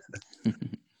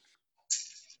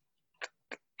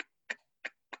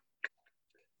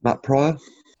 Matt Pryor.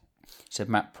 Said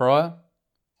Matt Pryor.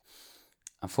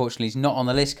 Unfortunately, he's not on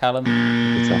the list, Callum.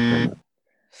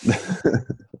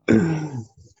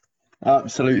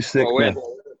 Absolute sickness.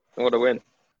 What a win.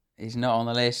 He's not on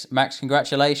the list. Max,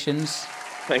 congratulations.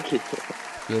 Thank you.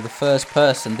 You're the first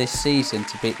person this season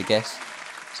to beat the guess.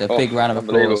 So a big round of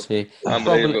applause for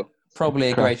you. Probably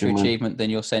a greater achievement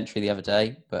than your century the other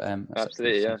day. But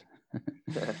absolutely, yeah.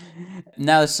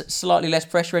 Now there's slightly less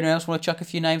pressure. Anyone else want to chuck a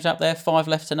few names up there? 5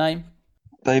 left to name.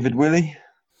 David Willey.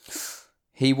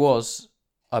 He was,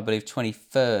 I believe,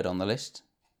 23rd on the list.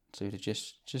 So he'd have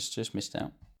just missed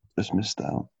out. Just missed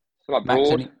out. Like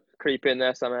Broad creep in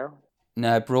there somehow.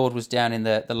 No, Broad was down in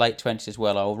the late 20s as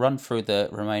well. I'll run through the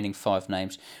remaining 5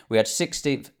 names. We had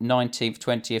 16th, 19th,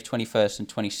 20th, 21st and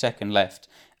 22nd left.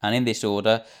 And in this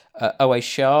order, Owe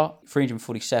Shah,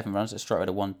 347 runs at strike rate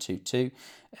of 122.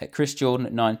 Chris Jordan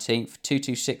at 19th,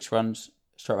 226 runs,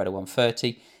 strike rate of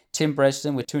 130. Tim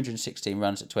Bresden with 216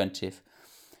 runs at 20th.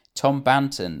 Tom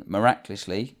Banton,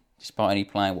 miraculously, despite only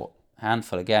playing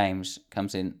handful of games,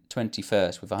 comes in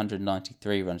 21st with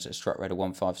 193 runs at a strike rate of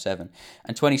 157.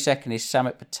 And 22nd is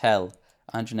Samit Patel,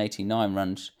 189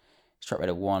 runs, strike rate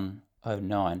of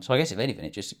 109. So I guess if anything,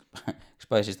 it just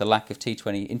exposes the lack of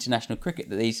T20 international cricket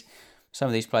that some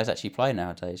of these players actually play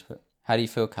nowadays. But how do you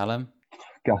feel, Callum?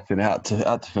 Gutted. It had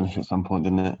to finish at some point,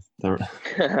 didn't it? The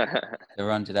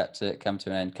run did have to come to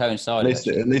an end. Coincided.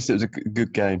 At least it was a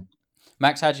good game.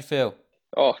 Max, how do you feel?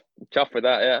 Oh, chuffed with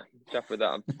that, yeah. Chuffed with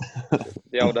that.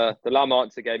 The Lum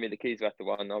answer gave me the Kieswetter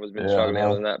one. I was a bit struggling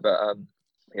on that, but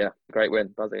yeah, great win.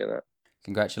 Buzzing at that.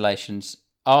 Congratulations.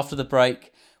 After the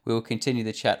break, we will continue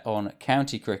the chat on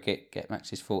county cricket, get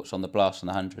Max's thoughts on the Blast on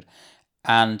the 100,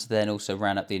 and then also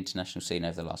round up the international scene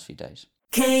over the last few days.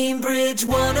 Cambridge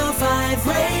 105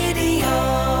 Radio.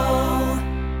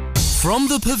 From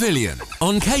the Pavilion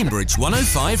on Cambridge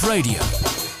 105 Radio.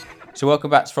 So welcome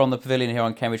back to From the Pavilion here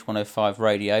on Cambridge 105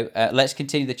 Radio. Let's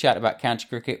continue the chat about county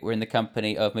cricket. We're in the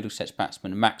company of Middlesex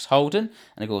batsman Max Holden,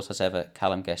 and of course, as ever,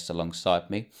 Callum Guest alongside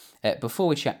me. Before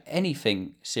we chat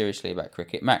anything seriously about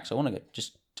cricket, Max, I want to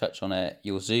just touch on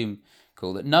your Zoom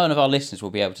call that none of our listeners will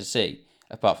be able to see,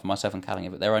 apart from myself and Callum,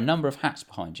 but there are a number of hats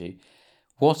behind you.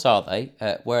 What are they?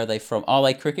 Where are they from? Are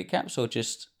they cricket caps or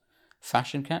just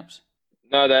fashion caps?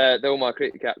 No, they're all my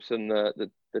cricket caps and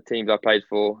the teams I played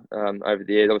for over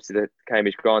the years. Obviously, the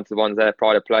Cambridge Grant, the ones there,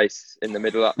 pride of place in the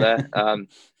middle up there. I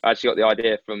actually got the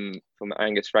idea from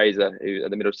Angus Fraser, who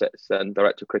at the Middlesex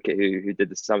director of cricket, who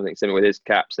did something similar with his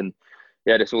caps. And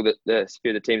yeah, just all the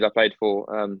few of the teams I played for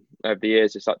over the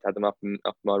years. Just like to have them up in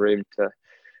my room to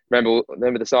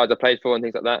remember the sides I played for and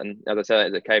things like that. And as I said,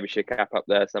 there's a Cambridgeshire cap up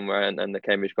there somewhere, and the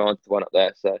Cambridge Grant, the one up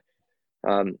there. So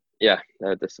yeah,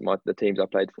 that's the teams I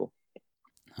played for.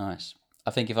 Nice.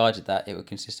 I think if I did that, it would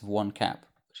consist of one cap,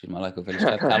 which is my local village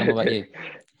club. Callum, what about you?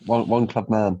 One club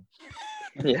man.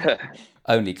 Yeah.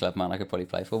 Only club man I could probably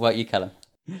play for. What about you, Callum?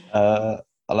 I'll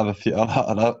have a few.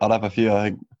 I'll have a few, I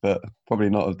think, but probably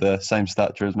not of the same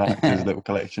stature as Max's little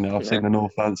collection. I've seen the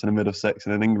Northants and the Middlesex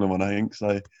and an England one, I think.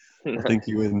 So I think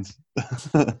he wins.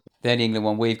 The only England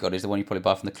one we've got is the one you probably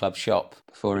buy from the club shop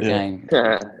before a game.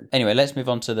 Anyway, let's move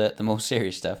on to the more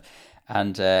serious stuff.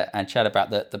 And chat about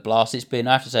the Blast. I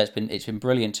have to say, it's been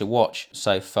brilliant to watch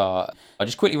so far. I'll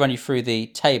just quickly run you through the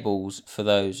tables for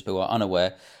those who are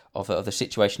unaware of the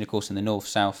situation, of course, in the North,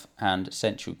 South and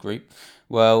Central Group.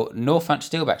 Well, Northampton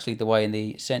Steelbacks lead the way in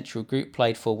the Central Group,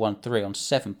 played 4-1-3 on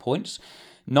 7 points.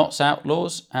 Notts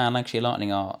Outlaws and Lancashire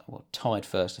Lightning are tied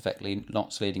first, effectively.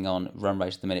 Notts leading on run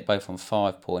rate at the minute, both on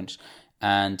 5 points.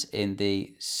 And in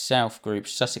the South Group,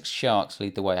 Sussex Sharks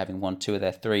lead the way, having won 2 of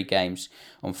their 3 games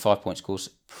on 5 point scores.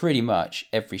 Pretty much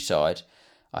every side,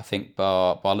 I think,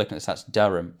 bar looking at the stats,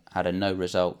 Durham had a no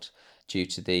result due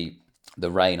to the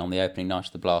the rain on the opening night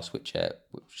of the Blast, which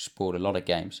spoiled a lot of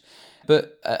games.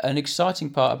 But an exciting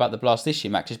part about the Blast this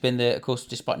year, Max, has been of course,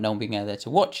 despite no one being there to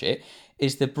watch it,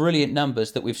 is the brilliant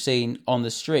numbers that we've seen on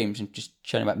the streams. And just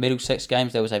showing about Middlesex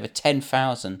games, there was over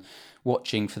 10,000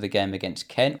 watching for the game against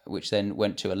Kent, which then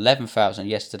went to 11,000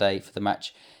 yesterday for the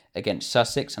match against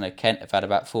Sussex. I know Kent have had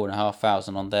about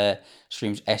 4,500 on their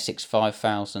streams, Essex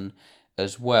 5,000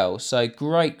 as well. So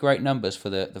great numbers for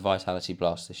the Vitality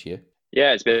Blast this year.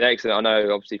 Yeah, it's been excellent. I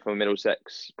know, obviously, from a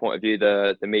Middlesex point of view,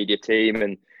 the media team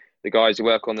and the guys who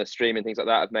work on the stream and things like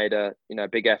that have made a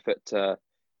big effort to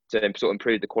sort of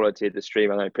improve the quality of the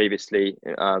stream. I know previously,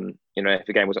 if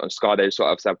the game wasn't on Sky, they sort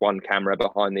of have one camera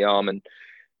behind the arm, and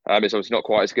it's obviously not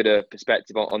quite as good a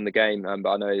perspective on the game.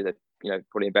 But I know that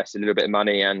probably invested a little bit of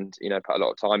money and put a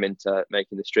lot of time into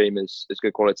making the stream as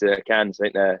good quality as they can. So I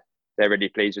think they're really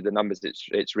pleased with the numbers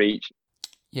it's reached.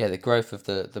 Yeah, the growth of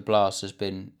the Blast has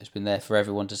been there for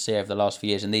everyone to see over the last few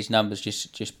years, and these numbers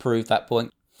just prove that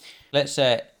point. Let's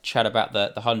chat about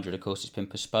the 100. Of course, it's been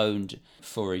postponed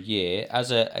for a year.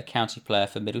 As a county player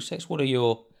for Middlesex, what are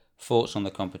your thoughts on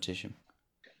the competition?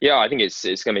 Yeah, I think it's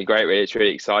going to be great. Really, it's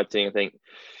really exciting. I think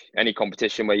any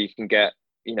competition where you can get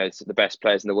the best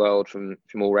players in the world from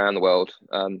all around the world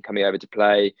coming over to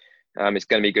play. It's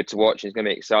going to be good to watch. It's going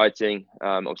to be exciting.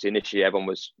 Obviously, initially everyone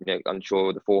was unsure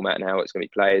of the format and how it's going to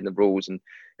be played and the rules and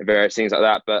various things like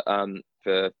that. But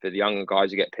for the younger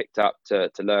guys who get picked up to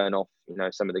learn off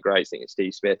some of the greats, I think it's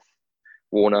Steve Smith,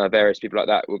 Warner, various people like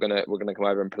that. We're gonna come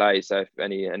over and play. So if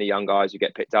any young guys who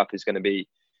get picked up, is going to be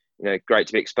great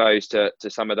to be exposed to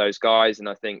some of those guys. And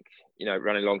I think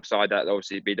running alongside that, there'll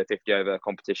obviously be the 50 over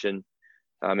competition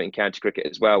in county cricket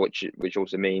as well, which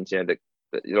also means that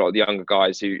a lot of the younger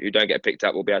guys who don't get picked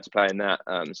up will be able to play in that.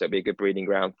 So it'll be a good breeding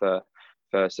ground for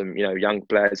some young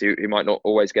players who might not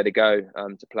always get a go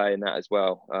to play in that as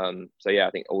well. So yeah,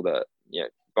 I think all the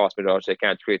vast majority of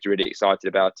county cricket are really excited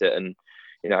about it, and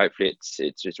hopefully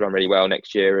it's just run really well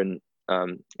next year, and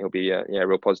it'll be a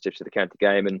real positive to the county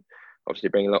game, and obviously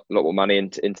bring a lot more money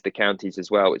into the counties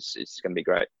as well. It's going to be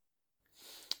great.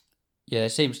 Yeah, there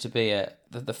seems to be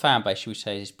the fan base, should we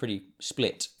say, is pretty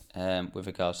split with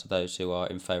regards to those who are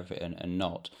in favour of it and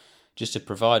not. Just to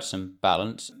provide some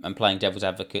balance and playing devil's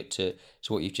advocate to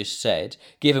what you've just said,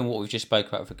 given what we've just spoke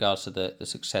about with regards to the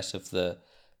success of the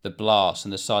Blast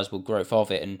and the sizable growth of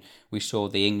it, and we saw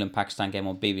the England-Pakistan game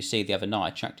on BBC the other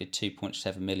night attracted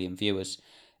 2.7 million viewers,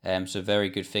 so very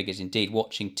good figures indeed.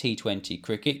 Watching T20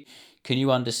 cricket, can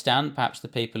you understand perhaps the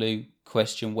people who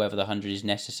question whether the 100 is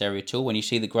necessary at all when you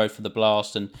see the growth of the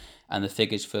Blast and the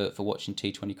figures for watching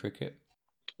T20 cricket?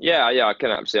 Yeah, I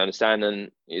can absolutely understand,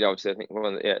 and obviously I think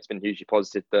it's been hugely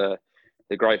positive the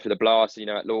growth of the Blast.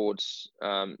 At Lords,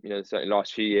 certainly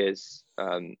last few years,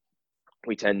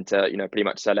 we tend to pretty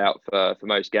much sell out for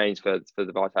most games for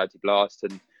the Vitality Blast,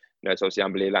 and it's obviously an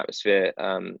unbelievable atmosphere.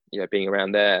 Being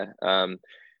around there, I'm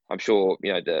sure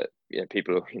the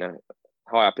people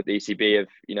high up at the ECB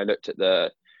have looked at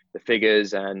the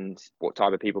figures and what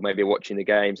type of people maybe are watching the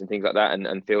games and things like that,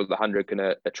 and feel the 100 can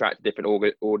attract a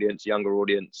different audience, younger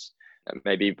audience,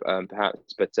 maybe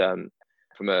perhaps. But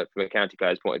from a county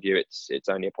player's point of view, it's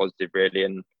only a positive really,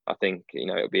 and I think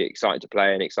it'll be exciting to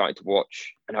play and exciting to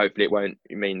watch, and hopefully it won't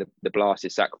mean the Blast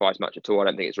is sacrificed much at all. I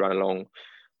don't think it's run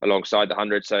alongside the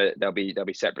 100, so there'll be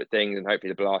separate things, and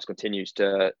hopefully the Blast continues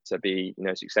to be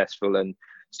successful and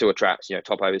still attracts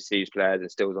top overseas players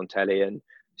and still is on telly and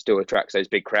still attracts those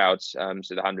big crowds.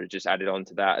 So the 100 just added on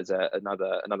to that as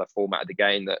another format of the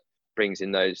game that brings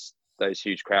in those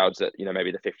huge crowds that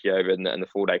maybe the 50 over and the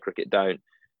 4-day cricket don't.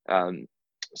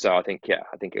 So I think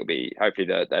it'll be, hopefully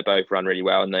they both run really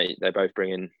well and they both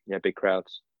bring in big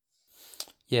crowds.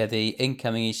 Yeah, the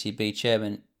incoming ECB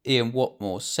chairman Ian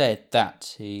Watmore said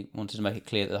that he wanted to make it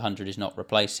clear that the 100 is not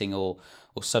replacing or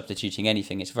substituting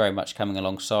anything. It's very much coming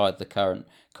alongside the current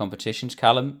competitions.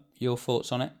 Callum, your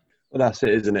thoughts on it? Well, that's it,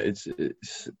 isn't it?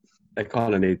 It's they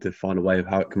kind of need to find a way of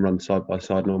how it can run side by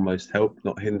side and almost help,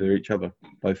 not hinder each other.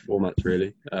 Both formats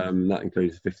really. That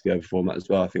includes the 50 over format as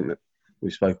well. I think that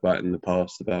we spoke about in the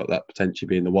past about that potentially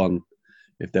being the one.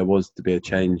 If there was to be a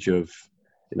change of,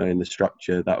 in the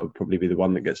structure, that would probably be the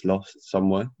one that gets lost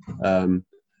somewhere.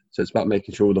 So it's about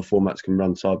making sure all the formats can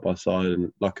run side by side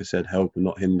and, like I said, help and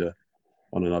not hinder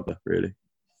one another really.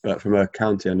 But from a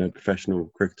county and a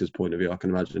professional cricketer's point of view, I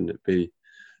can imagine it'd be,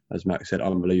 as Max said,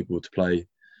 unbelievable to play,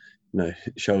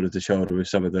 shoulder to shoulder with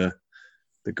some of the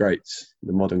greats,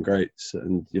 the modern greats,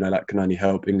 and that can only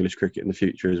help English cricket in the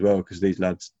future as well, because these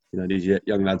lads, these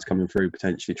young lads coming through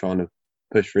potentially trying to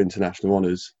push for international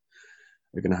honours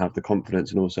are going to have the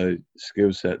confidence and also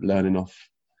skill set learning off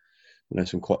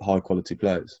some quite high quality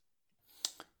players.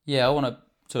 Yeah, I want to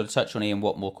sort of touch on Ian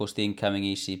Watmore, of course, the incoming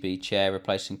ECB chair,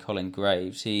 replacing Colin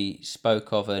Graves. He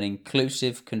spoke of an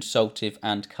inclusive, consultative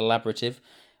and collaborative,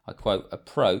 I quote,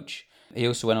 approach. He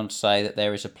also went on to say that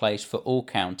there is a place for all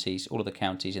counties, all of the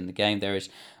counties in the game. There is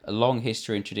a long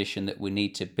history and tradition that we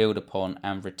need to build upon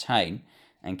and retain,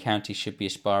 and counties should be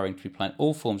aspiring to be playing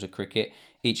all forms of cricket.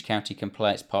 Each county can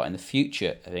play its part in the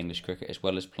future of English cricket as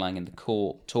well as playing in the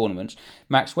core tournaments.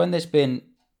 Max, when there's been,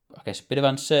 I guess, a bit of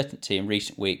uncertainty in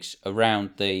recent weeks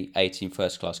around the 18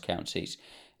 first-class counties,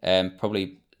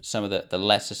 probably some of the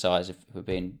lesser sides, if we're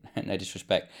being no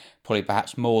disrespect, probably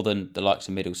perhaps more than the likes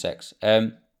of Middlesex.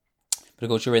 But of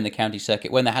course, you're in the county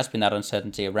circuit. When there has been that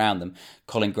uncertainty around them,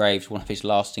 Colin Graves, one of his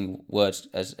lasting words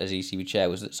as ECB chair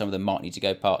was that some of them might need to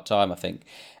go part-time, I think.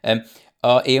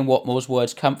 Are Ian Watmore's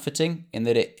words comforting in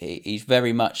that he's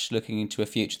very much looking into a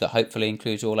future that hopefully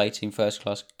includes all 18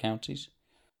 first-class counties?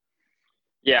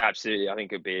 Yeah, absolutely. I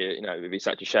think it'd be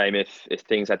such a shame if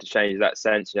things had to change in that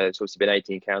sense. It's obviously been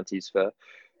 18 counties for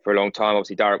a long time.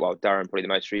 Obviously, Durham probably the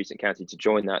most recent county to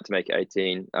join that to make it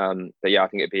 18. But yeah, I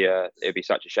think it'd be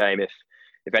such a shame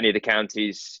if any of the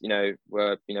counties,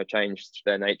 were changed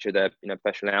their nature, their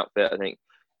professional outfit. I think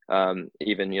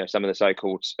even some of the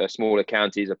so-called smaller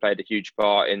counties have played a huge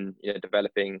part in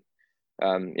developing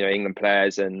England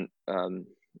players, and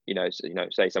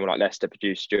say someone like Leicester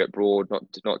produced Stuart Broad not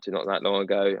that long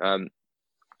ago.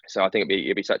 So I think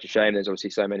it'd be such a shame. There's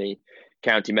obviously so many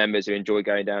county members who enjoy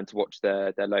going down to watch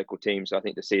their local teams. So I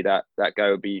think to see that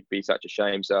go would be such a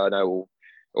shame. So I know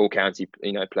all county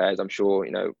players, I'm sure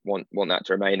want that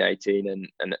to remain 18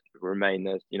 and remain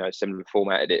the similar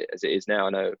format as it is now. I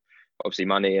know obviously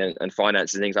money and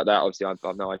finances and things like that. Obviously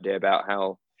I've no idea about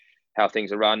how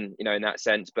things are run, in that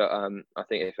sense. But I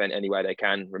think if in any way they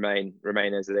can remain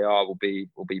as they are, will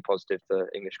be positive for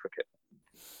English cricket.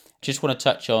 Just want to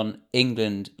touch on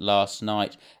England last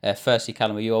night. Firstly,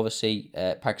 Callum, you obviously,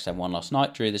 Pakistan won last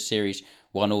night, drew the series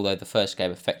 1, although the first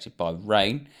game affected by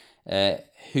rain.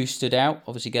 Who stood out?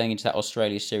 Obviously going into that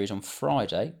Australia series on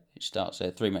Friday, which starts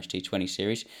a 3-match T20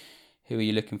 series. Who are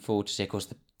you looking forward to see? Of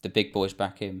course, the big boys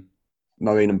back in.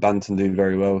 Moeen and Banton doing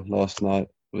very well last night.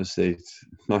 Obviously,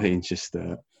 Moeen's just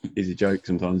he's a joke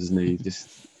sometimes, isn't he? He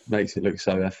just makes it look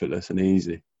so effortless and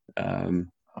easy.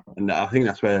 And I think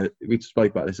that's where we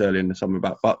spoke about this earlier in the summer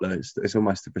about Buttler. It's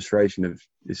almost the frustration of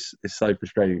it's so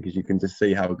frustrating because you can just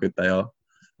see how good they are.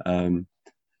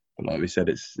 But like we said,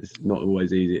 it's not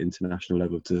always easy at international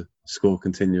level to score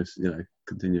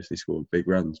continuously score big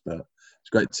runs. But it's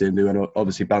great to see him do. And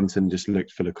obviously, Banton just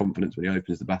looked full of confidence when he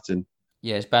opens the batting.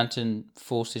 Yeah, has Banton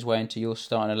forced his way into your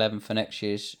starting 11 for next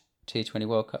year's T20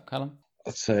 World Cup, Callum?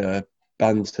 I'd say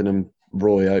Banton and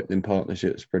Roy opening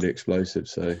partnership is pretty explosive.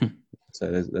 So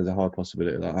there's a high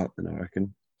possibility of that happening, I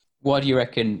reckon. Why do you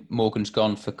reckon Morgan's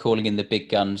gone for calling in the big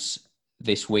guns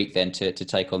this week then to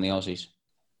take on the Aussies?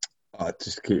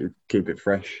 Just keep it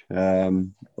fresh.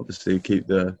 Obviously, I think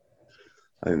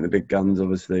the big guns.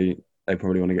 Obviously, they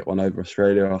probably want to get one over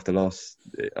Australia after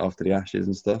the Ashes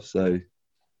and stuff. So,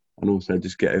 and also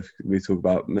just we talk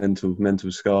about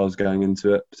mental scars going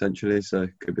into it potentially. So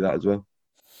could be that as well.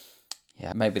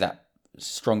 Yeah, maybe that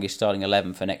strongest starting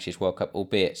 11 for next year's World Cup,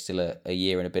 albeit still a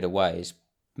year and a bit away, is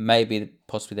maybe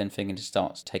possibly then thinking to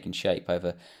start taking shape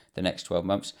over the next 12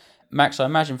 months. Max, I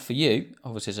imagine for you,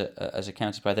 obviously as a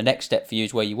county player, the next step for you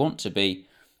is where you want to be,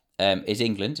 is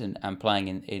England and playing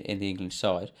in the England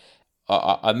side.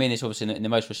 I mean this obviously in the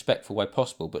most respectful way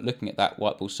possible, but looking at that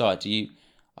white ball side, do you,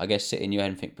 I guess, sit in your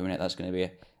head and think, that's going to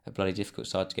be a bloody difficult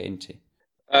side to get into?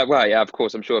 Well, yeah, of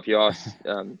course. I'm sure if you ask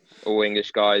all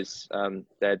English guys,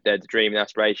 their dream and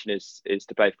aspiration is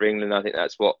to play for England. I think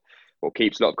that's what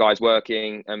keeps a lot of guys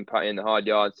working and putting in the hard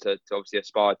yards to obviously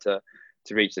aspire to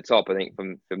reach the top. I think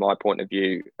from my point of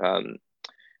view,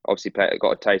 obviously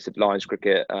got a taste of Lions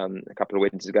cricket a couple of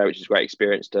winters ago, which is a great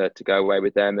experience to go away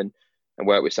with them and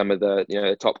work with some of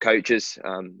the top coaches.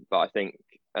 But I think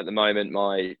at the moment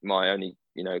my only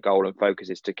goal and focus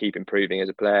is to keep improving as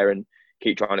a player and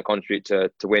keep trying to contribute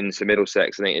to wins for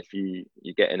Middlesex. I think if you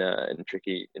get in a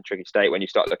tricky state when you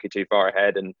start looking too far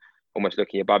ahead and almost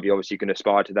looking above you, obviously you can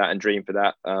aspire to that and dream for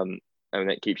that, and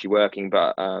it keeps you working.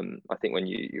 But I think when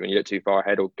you look too far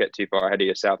ahead or get too far ahead of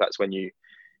yourself, that's when you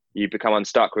become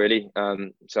unstuck really.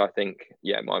 So I think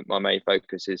my main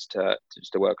focus is to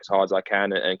work as hard as I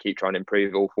can and keep trying to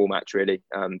improve all formats really.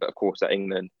 But of course that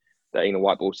England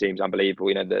white ball team is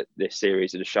unbelievable. That this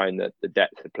series has shown that the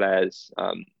depth of players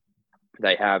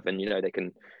they have, and they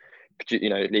can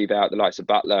leave out the likes of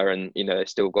Buttler, and they've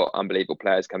still got unbelievable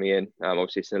players coming in.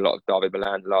 Obviously seen a lot of David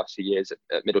Milan the last few years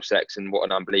at Middlesex, and what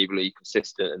an unbelievably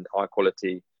consistent and high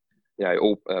quality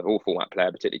all format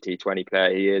player, particularly T20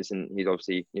 player he is, and he's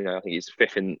obviously, I think he's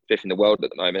fifth in the world at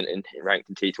the moment ranked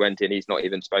in T20, and he's not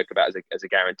even spoke about as a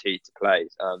guarantee to play.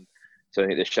 So I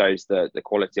think this shows the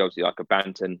quality. Obviously, like a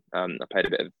Banton, I played a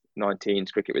bit of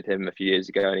 19s cricket with him a few years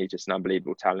ago, and he's just an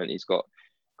unbelievable talent. He's got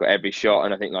every shot,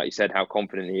 and I think, like you said, how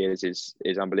confident he is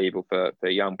unbelievable for a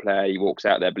young player. He walks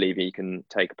out there believing he can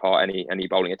take apart any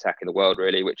bowling attack in the world,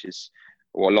 really, which is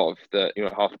what a lot of the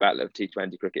half the battle of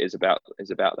T20 cricket is about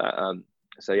that.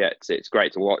 So yeah, it's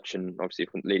great to watch, and obviously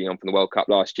leading on from the World Cup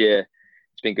last year,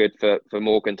 it's been good for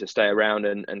Morgan to stay around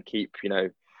and keep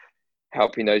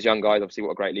helping those young guys. Obviously,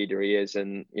 what a great leader he is,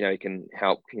 and he can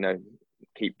help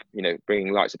keep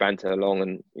bringing likes of Banton along,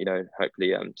 and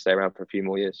hopefully stay around for a few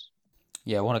more years.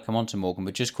 Yeah, I want to come on to Morgan,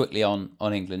 but just quickly on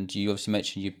England, you obviously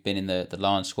mentioned you've been in the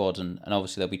Lions squad, and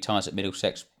obviously there'll be ties at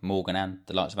Middlesex, Morgan and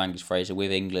the likes of Angus Fraser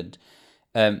with England.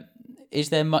 Is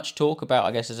there much talk about,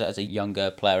 I guess, as a younger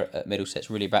player at Middlesex,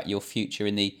 really about your future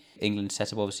in the England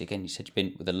setup? Obviously, again, you said you've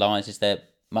been with the Lions. Is there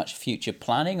much future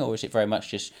planning, or is it very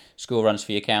much just school runs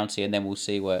for your county and then we'll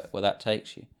see where that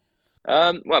takes you?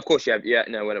 Well, of course, when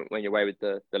you're away with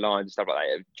the Lions and stuff like that,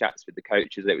 you have chats with the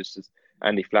coaches. It was just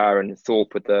Andy Flower and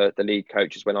Thorpe with the lead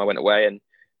coaches when I went away, and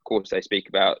of course they speak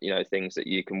about things that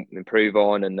you can improve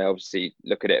on, and they obviously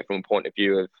look at it from a point of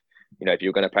view of if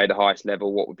you're going to play the highest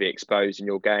level, what would be exposed in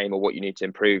your game, or what you need to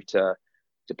improve to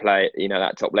play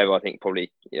that top level. I think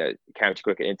probably county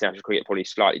cricket, international cricket, probably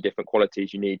slightly different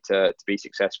qualities you need to be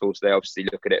successful. So they obviously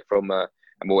look at it from a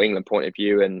more England point of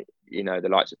view, and the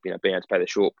likes of being able to play the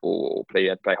short ball or play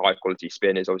high quality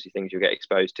spin is obviously things you'll get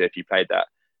exposed to if you played that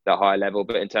high level.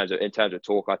 But in terms of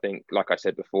talk, I think, like I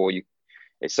said before,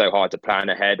 it's so hard to plan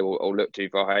ahead or look too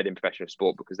far ahead in professional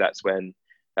sport, because that's when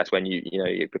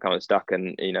you become stuck,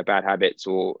 and bad habits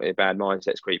or bad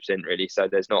mindsets creeps in, really. So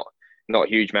there's not a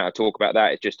huge amount of talk about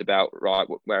that. It's just about, right,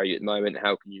 where are you at the moment?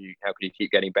 How can you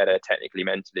keep getting better technically,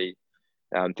 mentally,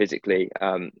 physically,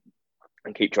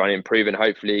 and keep trying to improve, and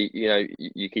hopefully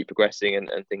you keep progressing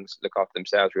and things look after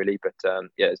themselves, really. But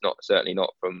it's certainly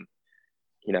not from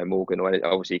Morgan, or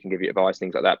obviously he can give you advice,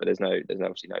 things like that, but there's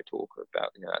obviously no talk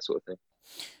about that sort of thing.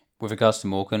 With regards to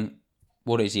Morgan,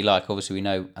 what is he like? Obviously, we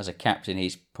know as a captain,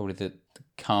 he's probably the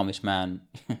calmest man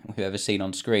we've ever seen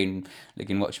on screen,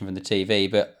 watching from the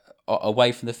TV. But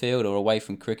away from the field or away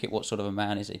from cricket, what sort of a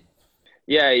man is he?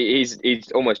 Yeah,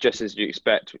 he's almost just as you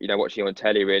expect, watching on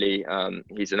telly, really.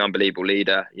 He's an unbelievable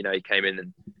leader. He came in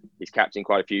and he's captained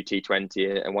quite a few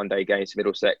T20 and one day games to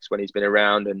Middlesex when he's been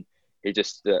around, and he's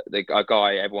just the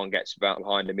guy everyone gets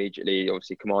behind immediately.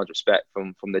 Obviously commands respect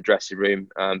from the dressing room,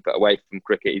 but away from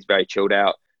cricket, he's very chilled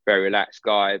out, very relaxed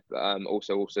guy.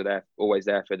 Also there, always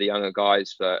there for the younger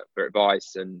guys for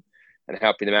advice and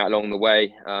helping them out along the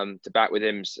way. To back with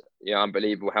him's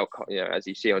unbelievable. How as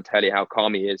you see on telly, how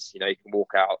calm he is. He can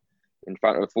walk out in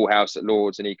front of a full house at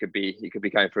Lords, and he could be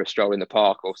going for a stroll in the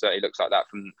park, or certainly looks like that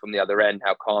from the other end.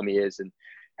 How calm he is and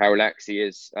how relaxed he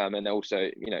is, and also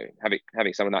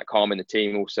having someone that calm in the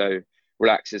team also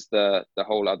relaxes the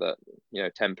whole other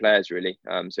 10 players, really.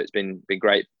 So it's been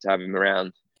great to have him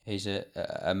around. He's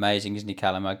amazing, isn't he,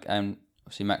 Callum? And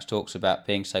obviously Max talks about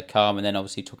being so calm, and then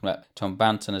obviously talking about Tom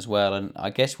Banton as well. And I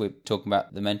guess we're talking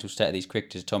about the mental state of these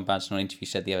cricketers. Tom Banton on an interview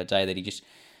said the other day that he just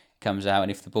comes out, and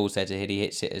if the ball's there to hit, he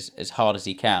hits it as hard as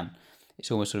he can.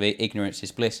 It's almost sort of ignorance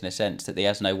is bliss in a sense, that he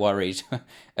has no worries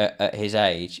at his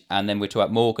age. And then we're talking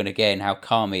about Morgan again, how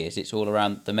calm he is. It's all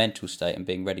around the mental state and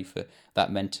being ready for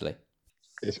that mentally.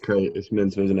 It's great. It's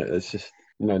mental, isn't it? It's just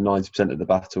 90% of the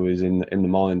battle is in the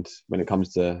mind when it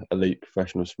comes to elite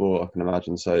professional sport, I can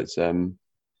imagine. So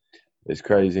it's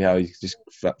crazy how he's just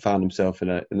found himself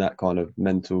in that kind of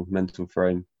mental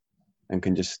frame and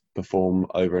can just perform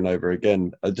over and over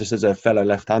again. Just as a fellow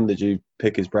left-hand, did you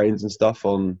pick his brains and stuff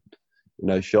on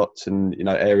shots and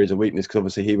areas of weakness? Because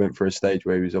obviously he went for a stage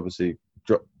where he was obviously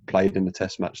played in the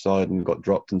Test match side and got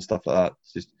dropped and stuff like that.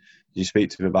 Did you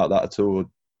speak to him about that at all? Or,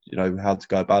 how to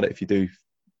go about it if you do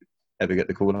ever get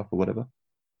the call up or whatever?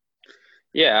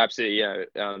 Yeah, absolutely.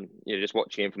 Just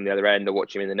watching him from the other end or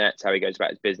watching him in the nets, how he goes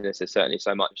about his business, there's certainly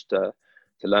so much to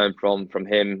learn from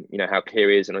him. How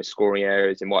clear he is in his scoring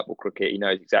areas in white ball cricket. He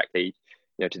knows exactly,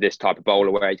 to this type of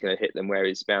bowler where he's going to hit them, where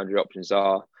his boundary options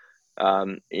are.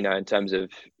 In terms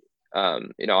of,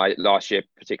 I last year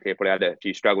particularly, I probably had a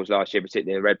few struggles last year,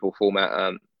 particularly in the red ball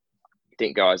format.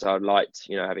 Didn't go as I liked,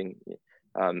 having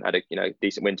had a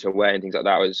decent winter away and things like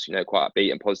that. I was quite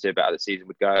upbeat and positive about how the season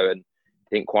would go, and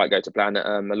didn't quite go to plan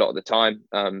a lot of the time.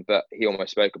 But he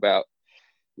almost spoke about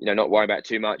not worrying about it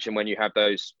too much, and when you have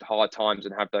those hard times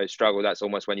and have those struggles, that's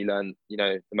almost when you learn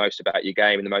the most about your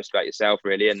game and the most about yourself,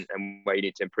 really, and where you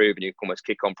need to improve, and you can almost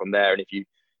kick on from there. And if you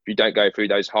you don't go through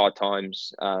those hard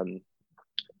times,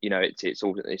 it's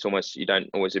almost, you don't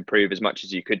always improve as much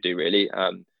as you could do, really.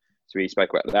 So we spoke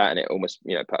about that, and it almost,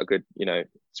 put a good,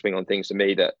 swing on things for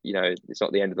me that, it's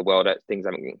not the end of the world, that things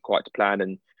haven't gone quite to plan,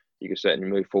 and you can certainly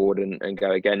move forward and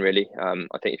go again, really.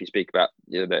 I think if you speak about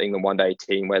the England one day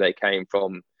team, where they came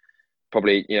from,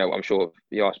 probably, I'm sure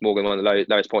you asked Morgan, one of the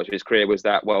lowest points of his career was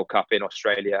that World Cup in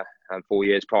Australia 4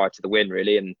 years prior to the win,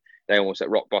 really. And they almost at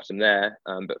rock bottom there.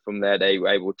 But from there, they were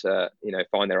able to,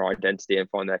 find their identity and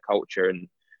find their culture and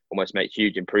almost make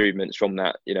huge improvements from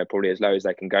that, probably as low as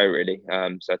they can go, really.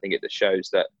 So I think it just shows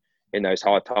that in those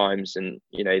hard times, and,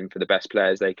 even for the best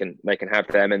players, they can have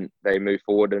them, and they move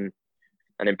forward and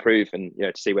improve. And,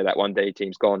 to see where that one day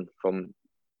team's gone from,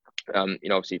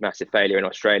 obviously massive failure in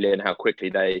Australia, and how quickly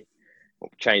they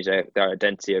changed their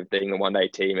identity of the England one day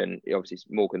team. And obviously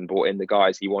Morgan brought in the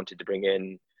guys he wanted to bring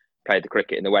in, played the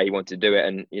cricket in the way he wanted to do it.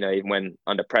 And, even when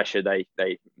under pressure, they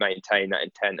maintained that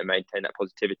intent and maintained that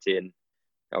positivity. And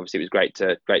obviously it was great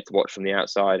to watch from the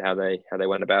outside how they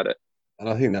went about it. And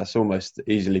I think that's almost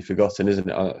easily forgotten, isn't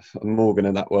it? Morgan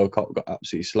in that World Cup got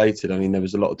absolutely slated. I mean, there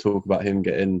was a lot of talk about him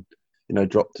getting,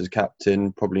 dropped as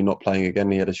captain, probably not playing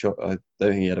again. He had a shot. I don't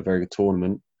think he had a very good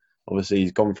tournament. Obviously,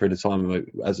 he's gone through the time,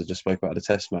 as I just spoke about, the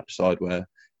Test match side, where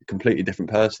a completely different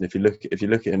person. If you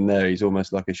look at him there, he's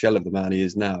almost like a shell of the man he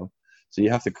is now. So you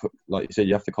have to, like you said,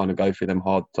 you have to kind of go through them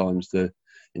hard times to,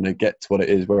 get to what it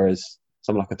is. Whereas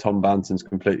someone like a Tom Banton's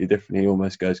completely different. He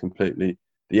almost goes completely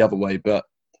the other way. But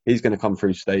he's going to come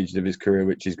through stages of his career,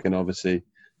 which is going to obviously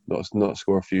not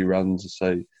score a few runs.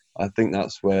 So I think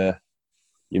that's where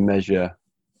you measure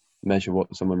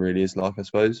what someone really is like, I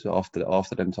suppose,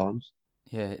 after them times.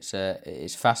 Yeah,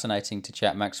 it's fascinating to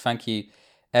chat, Max. Thank you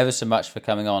ever so much for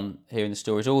coming on, hearing the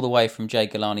stories all the way from Jay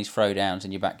Galani's throwdowns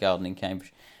in your back garden in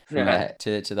Cambridge,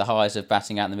 to the highs of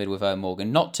batting out in the middle with Eoin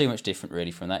Morgan. Not too much different,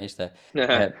 really, from that, is there?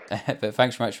 But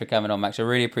thanks very much for coming on, Max. I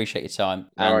really appreciate your time.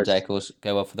 And, of course,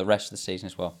 go well for the rest of the season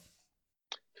as well.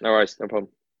 No worries, no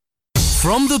problem.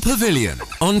 From the Pavilion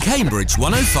on Cambridge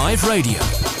 105 Radio.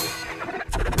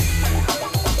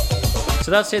 So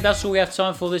that's it. That's all we have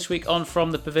time for this week on From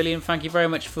the Pavilion. Thank you very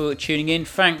much for tuning in.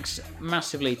 Thanks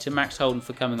massively to Max Holden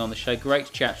for coming on the show. Great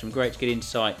to chat to him. Great to get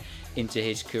insight into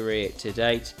his career to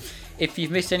date. If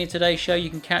you've missed any of today's show, you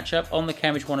can catch up on the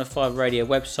Cambridge 105 Radio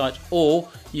website, or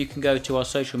you can go to our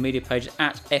social media pages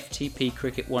at FTP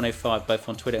Cricket 105, both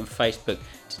on Twitter and Facebook,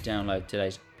 to download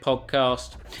today's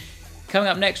podcast. Coming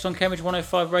up next on Cambridge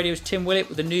 105 Radio is Tim Willett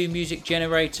with a new music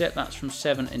generator. That's from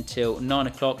 7 until 9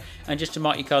 o'clock. And just to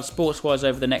mark your card sports-wise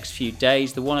over the next few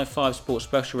days, the 105 Sports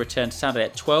Special returns Saturday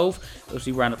at 12, as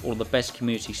we round up all of the best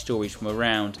community stories from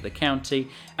around the county.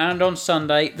 And on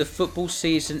Sunday, the football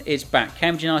season is back.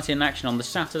 Cambridge United in action on the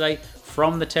Saturday.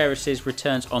 From the Terraces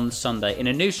returns on the Sunday. In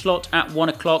a new slot at 1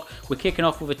 o'clock, we're kicking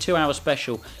off with a 2-hour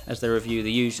special as they review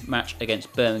the U's match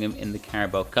against Birmingham in the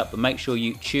Carabao Cup. But make sure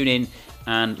you tune in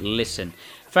and listen.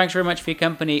 Thanks very much for your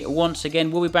company once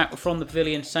again. We'll be back from the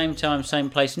Pavilion, same time,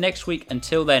 same place next week.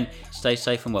 Until then, stay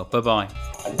safe and well. Bye-bye.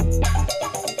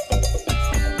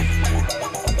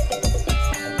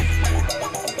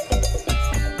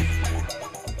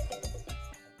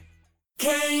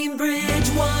 Cambridge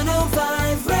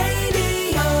 105